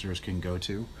those officers can go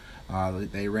to.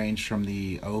 They range from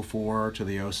the 04 to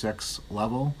the 06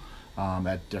 level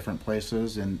at different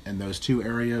places in those two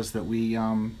areas that we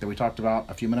talked about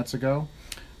a few minutes ago,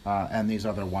 and these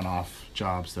other one-off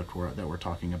jobs that we're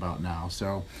talking about now.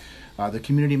 So the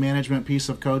community management piece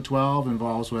of Code 12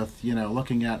 involves with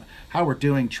looking at how we're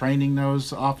doing training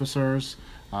those officers.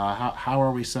 How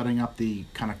are we setting up the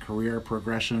kind of career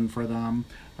progression for them?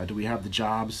 Do we have the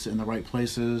jobs in the right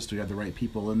places? Do we have the right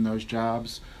people in those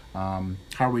jobs? How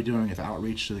are we doing with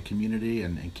outreach to the community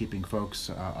and keeping folks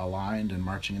aligned and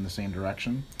marching in the same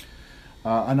direction?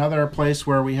 Another place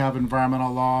where we have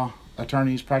environmental law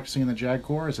attorneys practicing in the JAG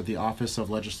Corps is at the Office of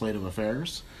Legislative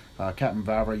Affairs. Captain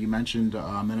Vavra, you mentioned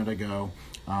a minute ago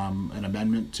an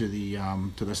amendment to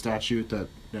the statute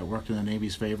that worked in the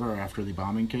Navy's favor after the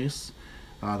bombing case.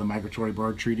 The Migratory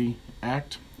Bird Treaty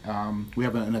Act. We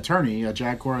have an attorney, a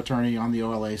JAG Corps attorney on the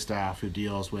OLA staff who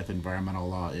deals with environmental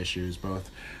law issues, both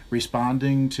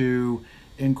responding to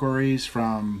inquiries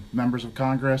from members of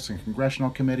Congress and congressional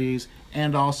committees,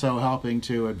 and also helping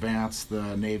to advance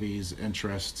the Navy's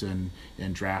interests in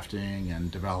drafting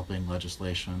and developing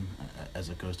legislation as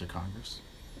it goes to Congress.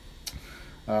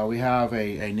 We have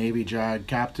a Navy JAG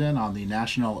captain on the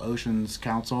National Oceans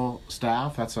Council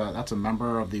staff. That's a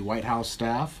member of the White House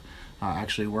staff,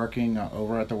 actually working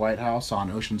over at the White House on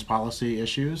oceans policy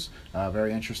issues.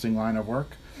 Very interesting line of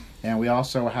work. And we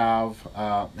also have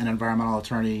an environmental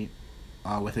attorney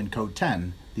within Code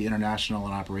 10, the International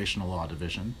and Operational Law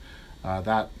Division.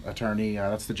 That attorney,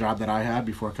 that's the job that I had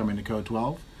before coming to Code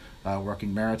 12.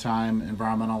 Working maritime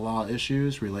environmental law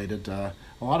issues related to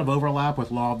a lot of overlap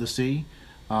with law of the sea.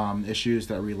 Issues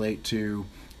that relate to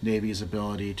Navy's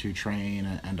ability to train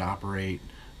and operate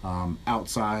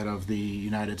outside of the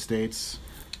United States.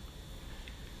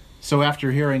 So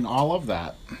after hearing all of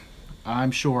that,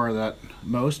 I'm sure that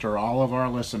most or all of our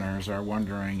listeners are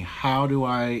wondering, how do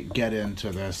I get into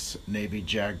this Navy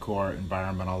JAG Corps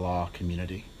environmental law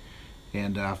community?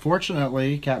 And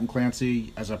fortunately, Captain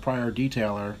Clancy, as a prior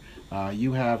detailer,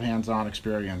 you have hands-on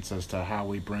experience as to how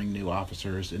we bring new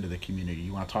officers into the community.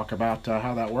 You want to talk about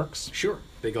how that works? Sure.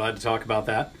 Be glad to talk about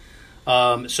that.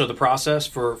 So the process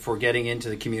for getting into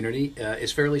the community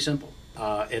is fairly simple.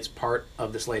 It's part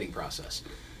of the slating process.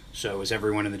 So as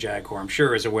everyone in the JAG Corps, I'm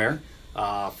sure, is aware,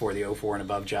 for the 04 and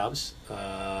above jobs,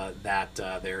 that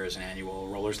there is an annual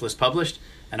rollers list published.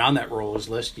 And on that rollers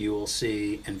list, you will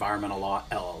see environmental law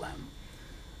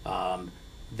LLM.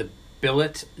 The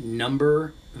billet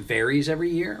number varies every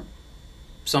year,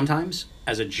 sometimes,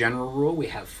 As a general rule, we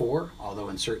have 4, although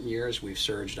in certain years we've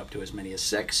surged up to as many as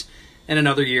 6. And in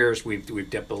other years we've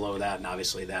dipped below that, and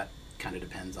obviously that kind of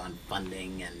depends on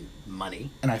funding and money.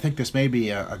 And I think this may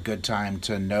be a good time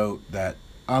to note that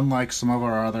unlike some of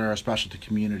our other specialty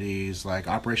communities, like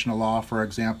operational law, for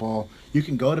example, you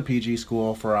can go to PG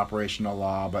school for operational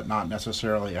law, but not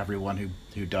necessarily everyone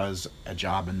who does a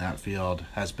job in that field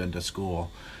has been to school.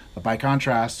 But by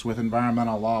contrast, with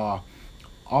environmental law,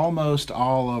 almost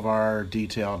all of our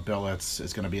detailed billets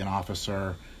is going to be an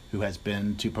officer who has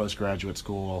been to postgraduate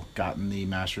school, gotten the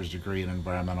master's degree in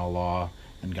environmental law,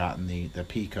 and gotten the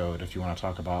P code, if you want to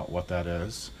talk about what that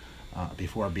is,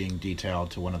 before being detailed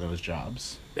to one of those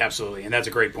jobs. Absolutely, and that's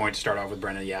a great point to start off with,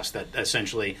 Brendan. Yes, that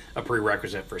essentially a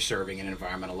prerequisite for serving an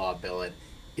environmental law billet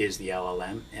is the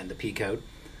LLM and the P code,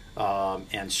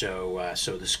 and so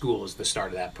the school is the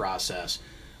start of that process.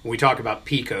 When we talk about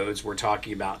P codes, we're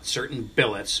talking about certain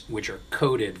billets which are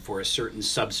coded for a certain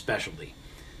subspecialty.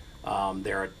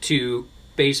 There are 2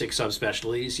 basic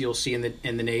subspecialties you'll see in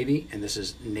the Navy, and this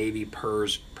is Navy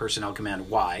PERS Personnel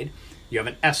Command wide. You have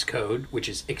an S code, which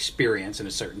is experience in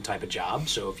a certain type of job.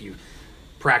 So if you've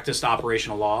practiced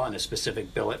operational law in a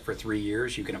specific billet for 3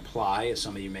 years, you can apply, as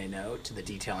some of you may know, to the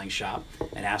detailing shop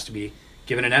and ask to be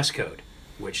given an S code,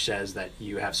 which says that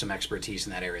you have some expertise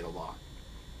in that area of the law.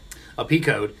 A P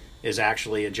code is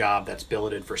actually a job that's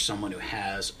billeted for someone who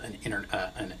has an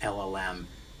LLM,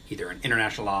 either in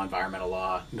international law, environmental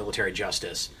law, military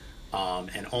justice,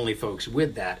 and only folks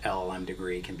with that LLM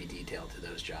degree can be detailed to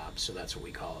those jobs. So that's what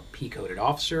we call a P-coded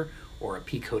officer or a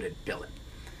P-coded billet.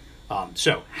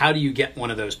 So how do you get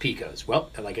one of those P codes? Well,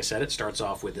 like I said, it starts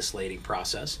off with the slating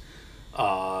process,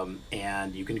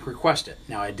 and you can request it.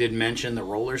 Now, I did mention the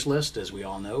rollers list, as we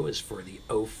all know, is for the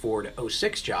 04 to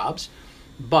 06 jobs,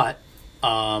 but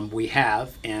we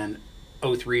have, and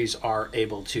 03s are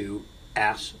able to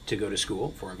ask to go to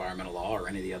school for environmental law or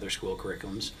any of the other school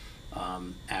curriculums,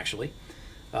 actually.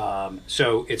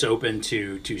 So it's open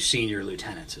to senior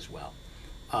lieutenants as well.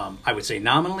 I would say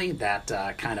nominally that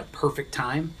kind of perfect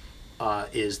time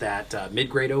is that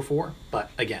mid-grade 04,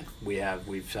 but again,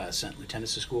 we've sent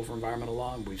lieutenants to school for environmental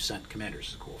law, and we've sent commanders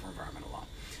to school for environmental law.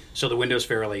 So the window's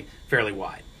fairly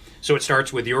wide. So it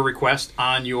starts with your request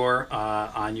on your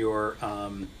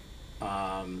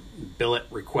billet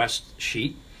request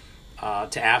sheet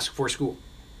to ask for school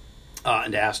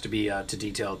and to ask to be to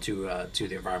detail to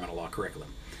the environmental law curriculum.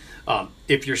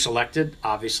 If you're selected,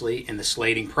 obviously, in the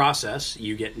slating process,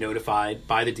 you get notified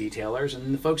by the detailers,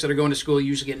 and the folks that are going to school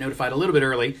usually get notified a little bit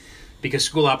early because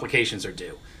school applications are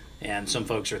due. And some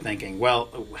folks are thinking,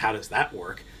 well, how does that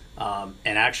work? And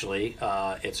actually,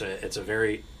 it's a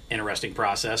very interesting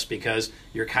process because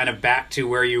you're kind of back to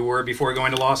where you were before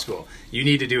going to law school. You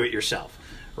need to do it yourself,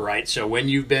 right? So when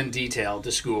you've been detailed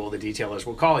to school, the detailers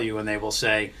will call you and they will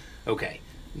say, okay,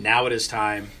 now it is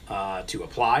time to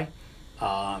apply.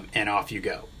 And off you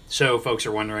go. So folks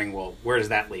are wondering, well, where does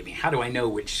that leave me? How do I know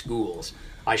which schools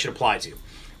I should apply to?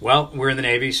 Well, we're in the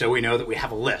Navy, so we know that we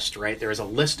have a list, right? There is a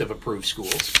list of approved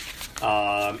schools.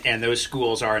 And those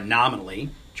schools are nominally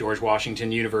George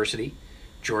Washington University,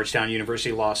 Georgetown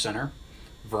University Law Center,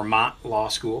 Vermont Law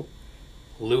School,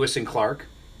 Lewis and Clark,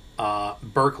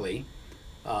 Berkeley.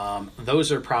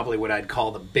 Those are probably what I'd call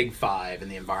the big 5 in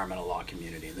the environmental law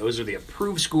community. And those are the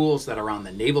approved schools that are on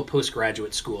the Naval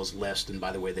Postgraduate Schools list. And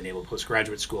by the way, the Naval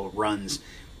Postgraduate School runs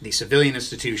the civilian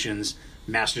institutions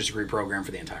master's degree program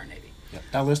for the entire Navy. Yep.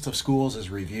 That list of schools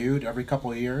is reviewed every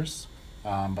couple of years.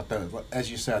 But as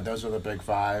you said, those are the big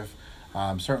 5.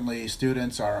 Certainly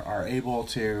students are able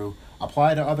to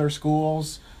apply to other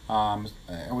schools. And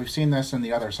we've seen this in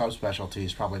the other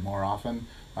subspecialties probably more often.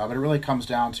 But it really comes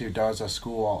down to, does a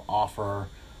school offer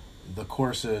the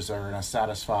courses that are going to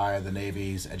satisfy the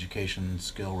Navy's education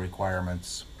skill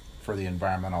requirements for the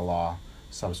environmental law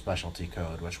subspecialty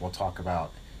code, which we'll talk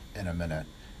about in a minute.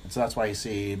 And so that's why you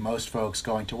see most folks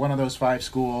going to one of those 5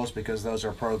 schools, because those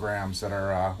are programs that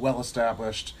are well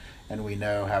established and we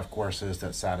know have courses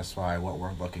that satisfy what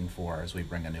we're looking for as we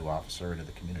bring a new officer into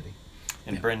the community.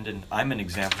 And Brendan, I'm an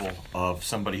example of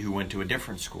somebody who went to a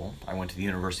different school. I went to the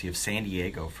University of San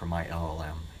Diego for my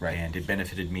LLM. Right. And it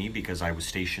benefited me because I was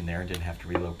stationed there and didn't have to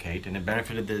relocate. And it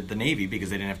benefited the Navy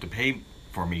because they didn't have to pay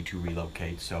for me to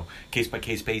relocate. So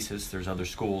case-by-case basis, there's other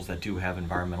schools that do have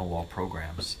environmental law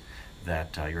programs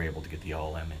that you're able to get the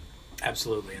LLM in.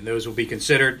 Absolutely, and those will be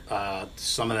considered.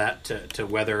 Some of that to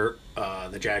whether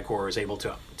the JAG Corps is able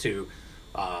to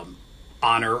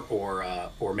honor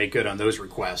or make good on those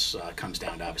requests comes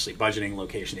down to obviously budgeting,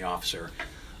 location, the officer.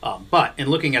 But in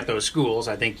looking at those schools,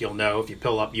 I think you'll know, if you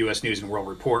pull up U.S. News and World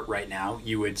Report right now,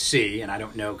 you would see, and I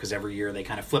don't know because every year they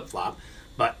kind of flip-flop,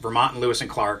 but Vermont and Lewis and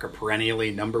Clark are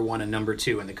perennially number 1 and number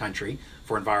 2 in the country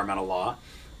for environmental law.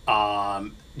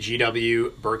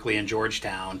 GW, Berkeley, and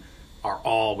Georgetown are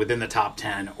all within the top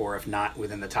 10, or if not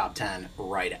within the top 10,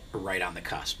 right on the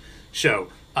cusp. So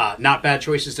not bad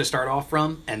choices to start off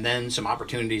from, and then some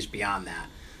opportunities beyond that.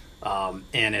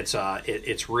 And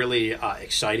it's really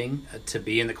exciting to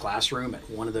be in the classroom at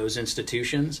one of those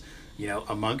institutions,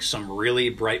 amongst some really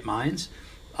bright minds,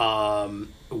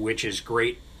 which is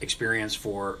great experience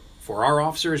for our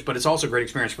officers, but it's also a great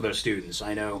experience for those students.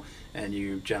 I know, and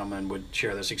you gentlemen would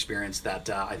share this experience,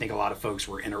 that I think a lot of folks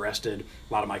were interested,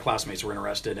 a lot of my classmates were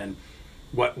interested in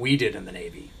what we did in the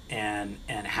Navy and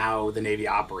how the Navy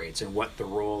operates and what the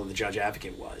role of the judge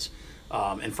advocate was.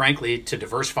 And frankly, to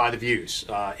diversify the views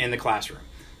in the classroom.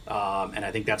 And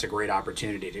I think that's a great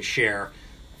opportunity to share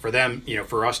for them,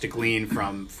 for us to glean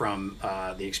from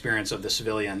the experience of the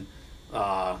civilian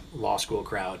law school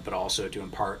crowd, but also to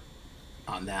impart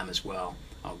on them as well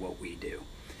what we do.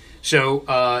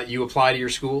 So you apply to your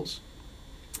schools,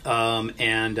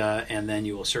 and then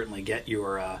you will certainly get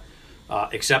your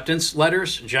acceptance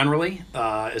letters, generally,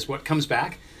 is what comes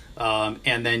back,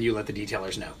 and then you let the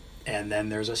detailers know. And then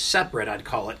there's a separate, I'd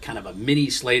call it kind of a mini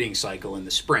slating cycle in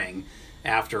the spring,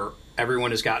 after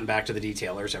everyone has gotten back to the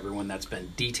detailers, everyone that's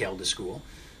been detailed to school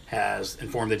has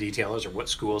informed the detailers of what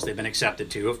schools they've been accepted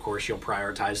to. Of course, you'll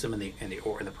prioritize them in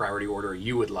the priority order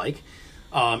you would like.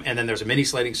 And then there's a mini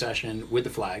slating session with the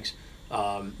flags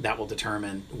that will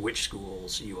determine which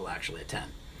schools you will actually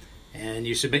attend. And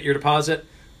you submit your deposit,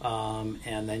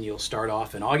 and then you'll start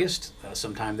off in August.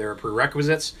 Sometime there are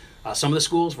prerequisites. Some of the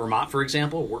schools, Vermont, for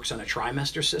example, works on a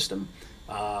trimester system.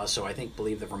 So I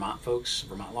believe the Vermont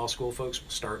law school folks will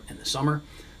start in the summer.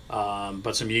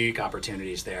 But some unique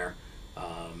opportunities there.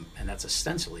 And that's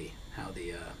ostensibly how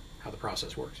the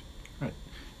process works. Right.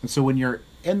 And so when you're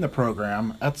in the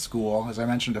program at school, as I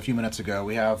mentioned a few minutes ago,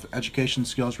 we have education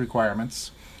skills requirements.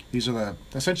 These are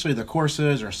essentially the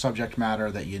courses or subject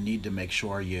matter that you need to make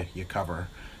sure you cover.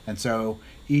 And so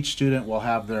each student will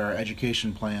have their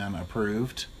education plan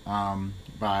approved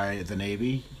by the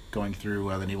Navy, going through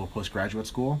the Naval Postgraduate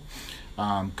School.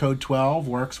 Code 12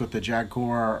 works with the JAG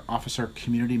Corps Officer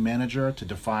Community Manager to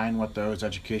define what those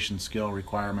education skill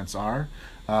requirements are.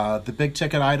 The big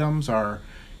ticket items are,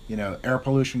 air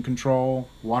pollution control,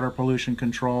 water pollution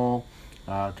control,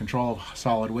 control of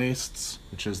solid wastes,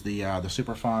 which is the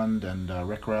Superfund and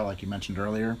RCRA, like you mentioned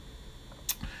earlier,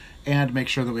 and make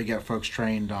sure that we get folks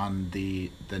trained on the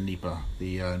NEPA,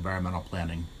 the environmental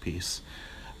planning piece.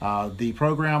 The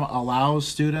program allows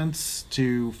students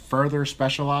to further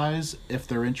specialize if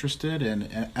they're interested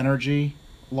in energy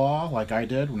law, like I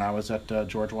did when I was at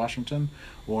George Washington,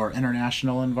 or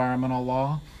international environmental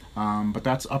law. But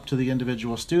that's up to the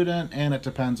individual student, and it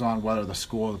depends on whether the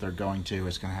school that they're going to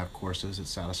is going to have courses that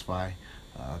satisfy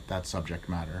that subject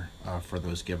matter for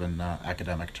those given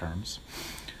academic terms.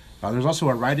 There's also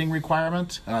a writing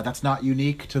requirement. That's not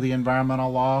unique to the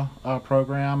environmental law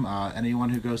program. Anyone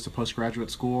who goes to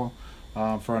postgraduate school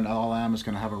for an LLM is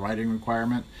going to have a writing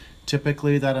requirement.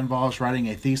 Typically, that involves writing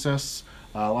a thesis.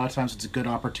 A lot of times, it's a good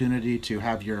opportunity to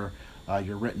have your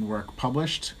written work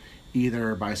published,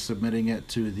 either by submitting it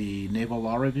to the Naval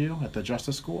Law Review at the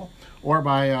Justice School, or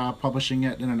by publishing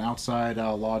it in an outside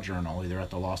law journal, either at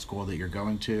the law school that you're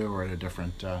going to or at a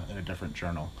different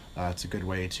journal. It's a good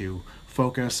way to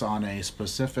focus on a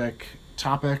specific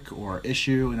topic or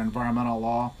issue in environmental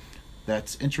law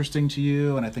that's interesting to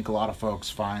you, and I think a lot of folks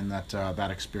find that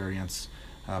that experience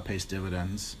pays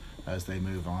dividends as they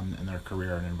move on in their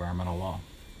career in environmental law.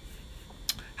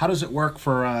 How does it work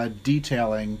for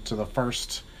detailing to the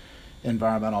first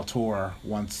environmental tour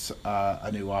once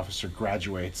a new officer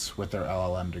graduates with their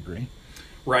LLM degree?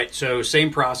 Right. So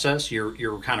same process.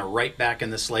 You're kind of right back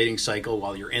in the slating cycle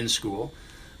while you're in school.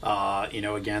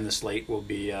 Again, the slate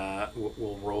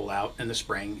will roll out in the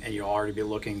spring, and you'll already be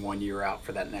looking 1 year out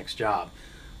for that next job.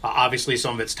 Obviously,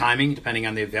 some of it's timing, depending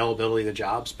on the availability of the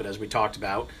jobs. But as we talked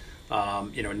about,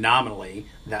 nominally,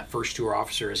 that first tour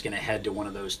officer is going to head to one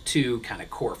of those two kind of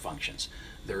core functions.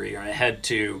 They're going to head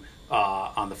to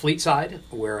on the fleet side,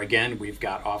 where again we've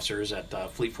got officers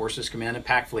at Fleet Forces Command and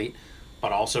Pac Fleet,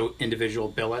 but also individual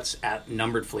billets at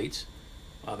numbered fleets.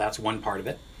 That's one part of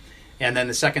it. And then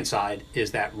the second side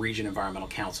is that Region Environmental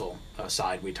Council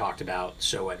side we talked about,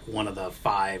 so at one of the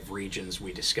 5 regions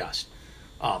we discussed.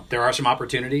 There are some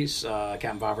opportunities.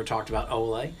 Captain Vavra talked about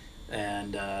OLA,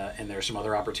 and there are some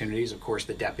other opportunities. Of course,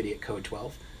 the deputy at Code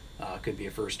 12 could be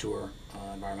a first tour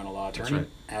environmental law attorney, right,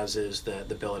 as is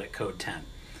the billet at Code 10.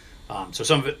 So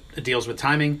some of it deals with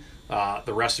timing.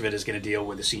 The rest of it is going to deal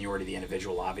with the seniority of the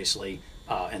individual, obviously,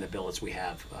 and the billets we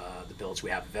have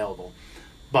available.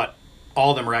 but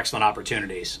all of them are excellent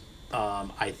opportunities.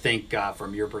 I think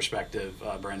from your perspective,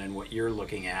 Brendan, what you're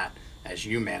looking at as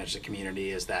you manage the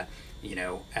community is that,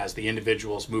 as the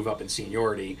individuals move up in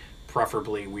seniority,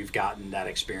 preferably we've gotten that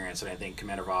experience. And I think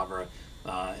Commander Vavra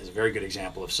is a very good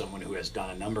example of someone who has done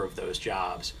a number of those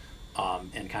jobs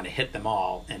and kind of hit them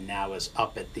all, and now is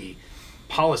up at the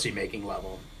policy-making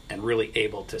level and really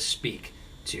able to speak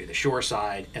to the shore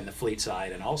side and the fleet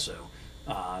side, and also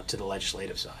to the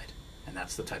legislative side. And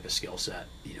that's the type of skill set,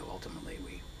 ultimately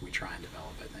we try and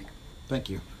develop, I think. Thank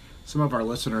you. Some of our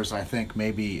listeners, I think,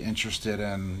 may be interested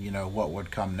in, what would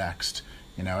come next.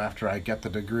 After I get the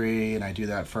degree and I do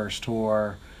that first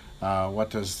tour, what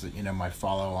does, my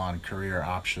follow-on career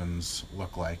options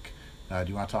look like? Do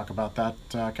you want to talk about that,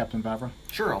 Captain Vavra?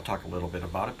 Sure, I'll talk a little bit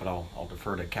about it, but I'll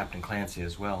defer to Captain Clancy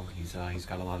as well. He's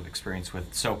got a lot of experience with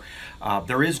it. So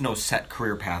there is no set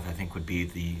career path, I think, would be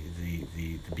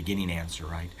the beginning answer,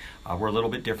 right? We're a little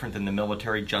bit different than the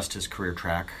military justice career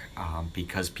track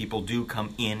because people do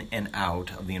come in and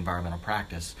out of the environmental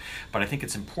practice. But I think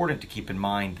it's important to keep in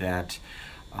mind that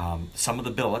some of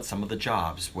the billets, some of the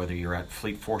jobs, whether you're at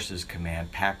Fleet Forces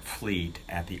Command, PAC Fleet,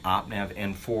 at the OpNav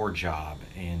N4 job,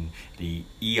 in the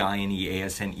EINE,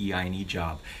 ASN EINE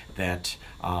job, that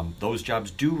those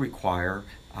jobs do require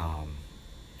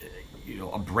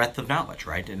a breadth of knowledge,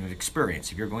 right, and of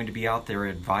experience. If you're going to be out there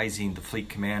advising the fleet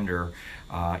commander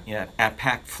at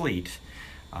PAC Fleet,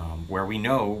 where we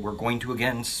know we're going to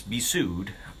again be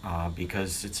sued,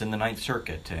 because it's in the Ninth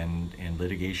Circuit and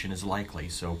litigation is likely.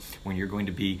 So when you're going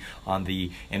to be on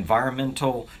the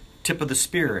environmental tip of the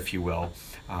spear, if you will,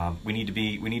 we need to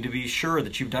be sure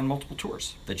that you've done multiple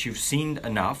tours, that you've seen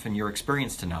enough and you're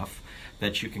experienced enough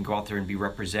that you can go out there and be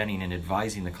representing and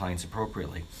advising the clients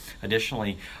appropriately.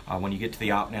 Additionally, when you get to the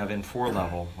OpNav N4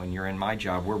 level, when you're in my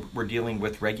job, we're dealing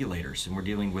with regulators, and we're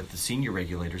dealing with the senior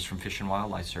regulators from Fish and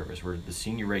Wildlife Service. We're the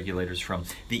senior regulators from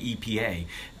the EPA.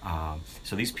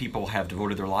 So these people have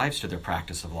devoted their lives to their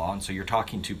practice of law, and so you're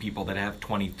talking to people that have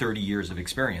 20, 30 years of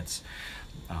experience.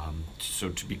 So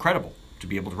to be credible, to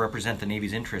be able to represent the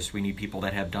Navy's interests, we need people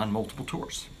that have done multiple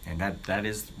tours, and that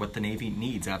is what the Navy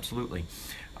needs, absolutely.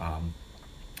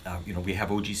 We have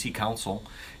OGC counsel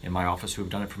in my office who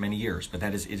have done it for many years, but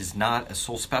it is not a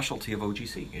sole specialty of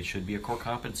OGC. It should be a core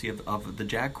competency of the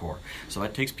JAG Corps. So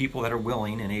that takes people that are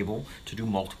willing and able to do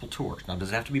multiple tours. Now,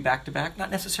 does it have to be back-to-back?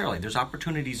 Not necessarily. There's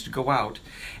opportunities to go out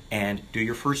and do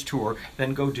your first tour,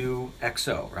 then go do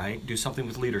XO, right? Do something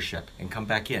with leadership and come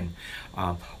back in.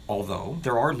 Although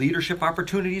there are leadership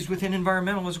opportunities within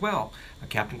environmental as well.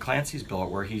 Captain Clancy's billet,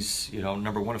 where he's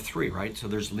number 1 of 3, right? So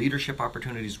there's leadership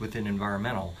opportunities within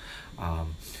environmental.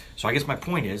 So I guess my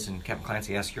point is, and Captain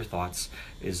Clancy, ask your thoughts,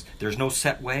 is there's no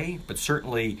set way, but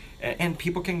certainly, and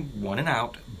people can one and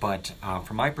out, but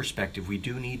from my perspective, we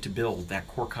do need to build that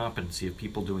core competency of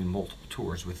people doing multiple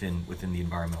tours within the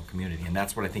environmental community. And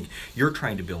that's what I think you're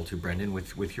trying to build to, Brendan,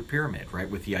 with your pyramid, right?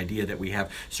 With the idea that we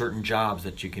have certain jobs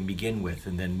that you can begin with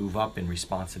and then move up in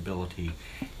responsibility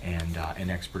and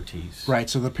expertise. Right.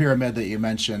 So the pyramid that you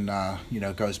mentioned,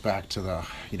 goes back to the,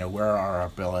 where are our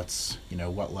billets?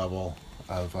 What level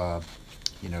of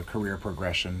career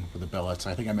progression for the billets.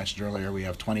 I think I mentioned earlier we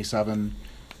have 27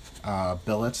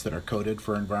 billets that are coded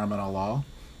for environmental law.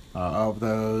 Of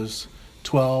those,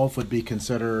 12 would be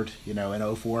considered,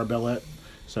 an 04 billet.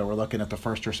 So we're looking at the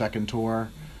first or second tour.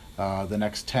 The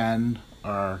next 10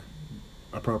 are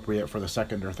appropriate for the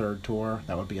second or third tour.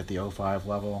 That would be at the 05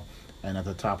 level. And at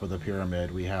the top of the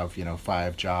pyramid, we have,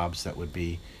 5 jobs that would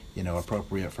be,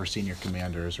 appropriate for senior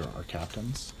commanders or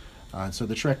captains. So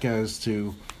the trick is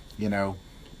to,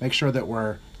 make sure that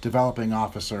we're developing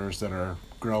officers that are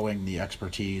growing the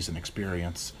expertise and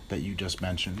experience that you just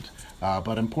mentioned.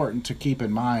 But important to keep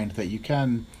in mind that you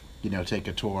can, take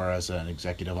a tour as an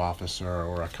executive officer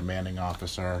or a commanding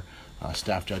officer, a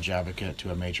staff judge advocate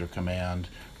to a major command,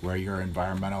 where your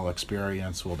environmental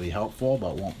experience will be helpful,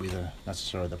 but won't be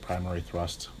necessarily the primary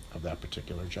thrust of that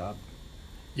particular job.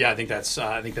 Yeah, I think that's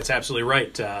absolutely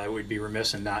right. We'd be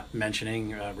remiss in not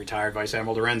mentioning retired Vice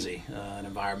Admiral Dorenzi, an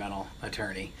environmental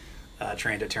attorney,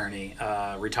 trained attorney,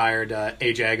 retired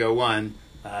AJAG 01,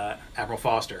 Admiral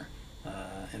Foster,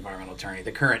 environmental attorney,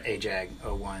 the current AJAG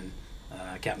 01,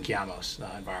 Captain Kiamos,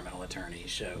 environmental attorney.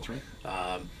 So, that's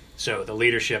right. So the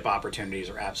leadership opportunities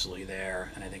are absolutely there,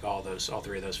 and I think all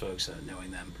 3 of those folks,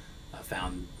 knowing them,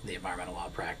 found the environmental law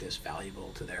practice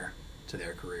valuable to their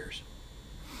careers.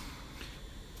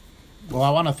 Well,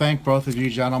 I want to thank both of you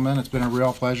gentlemen. It's been a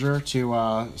real pleasure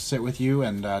to sit with you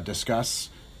and discuss,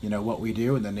 what we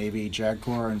do in the Navy JAG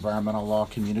Corps environmental law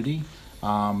community.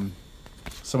 Some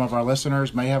of our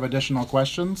listeners may have additional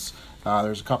questions.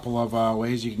 There's a couple of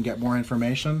ways you can get more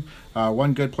information.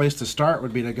 One good place to start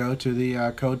would be to go to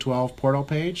the Code 12 portal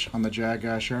page on the JAG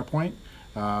SharePoint.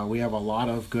 We have a lot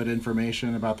of good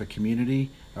information about the community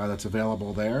that's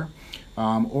available there.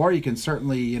 Or you can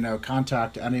certainly,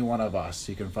 contact any one of us.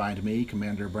 You can find me,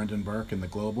 Commander Brendan Burke, in the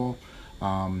Global.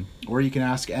 Or you can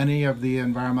ask any of the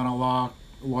environmental law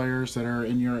lawyers that are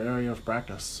in your area of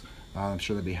practice. I'm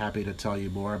sure they'd be happy to tell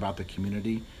you more about the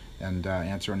community and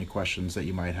answer any questions that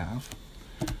you might have.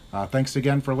 Thanks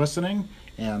again for listening,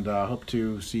 and hope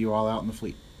to see you all out in the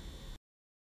fleet.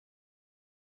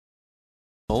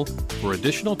 For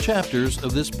additional chapters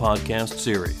of this podcast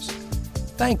series.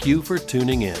 Thank you for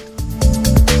tuning in.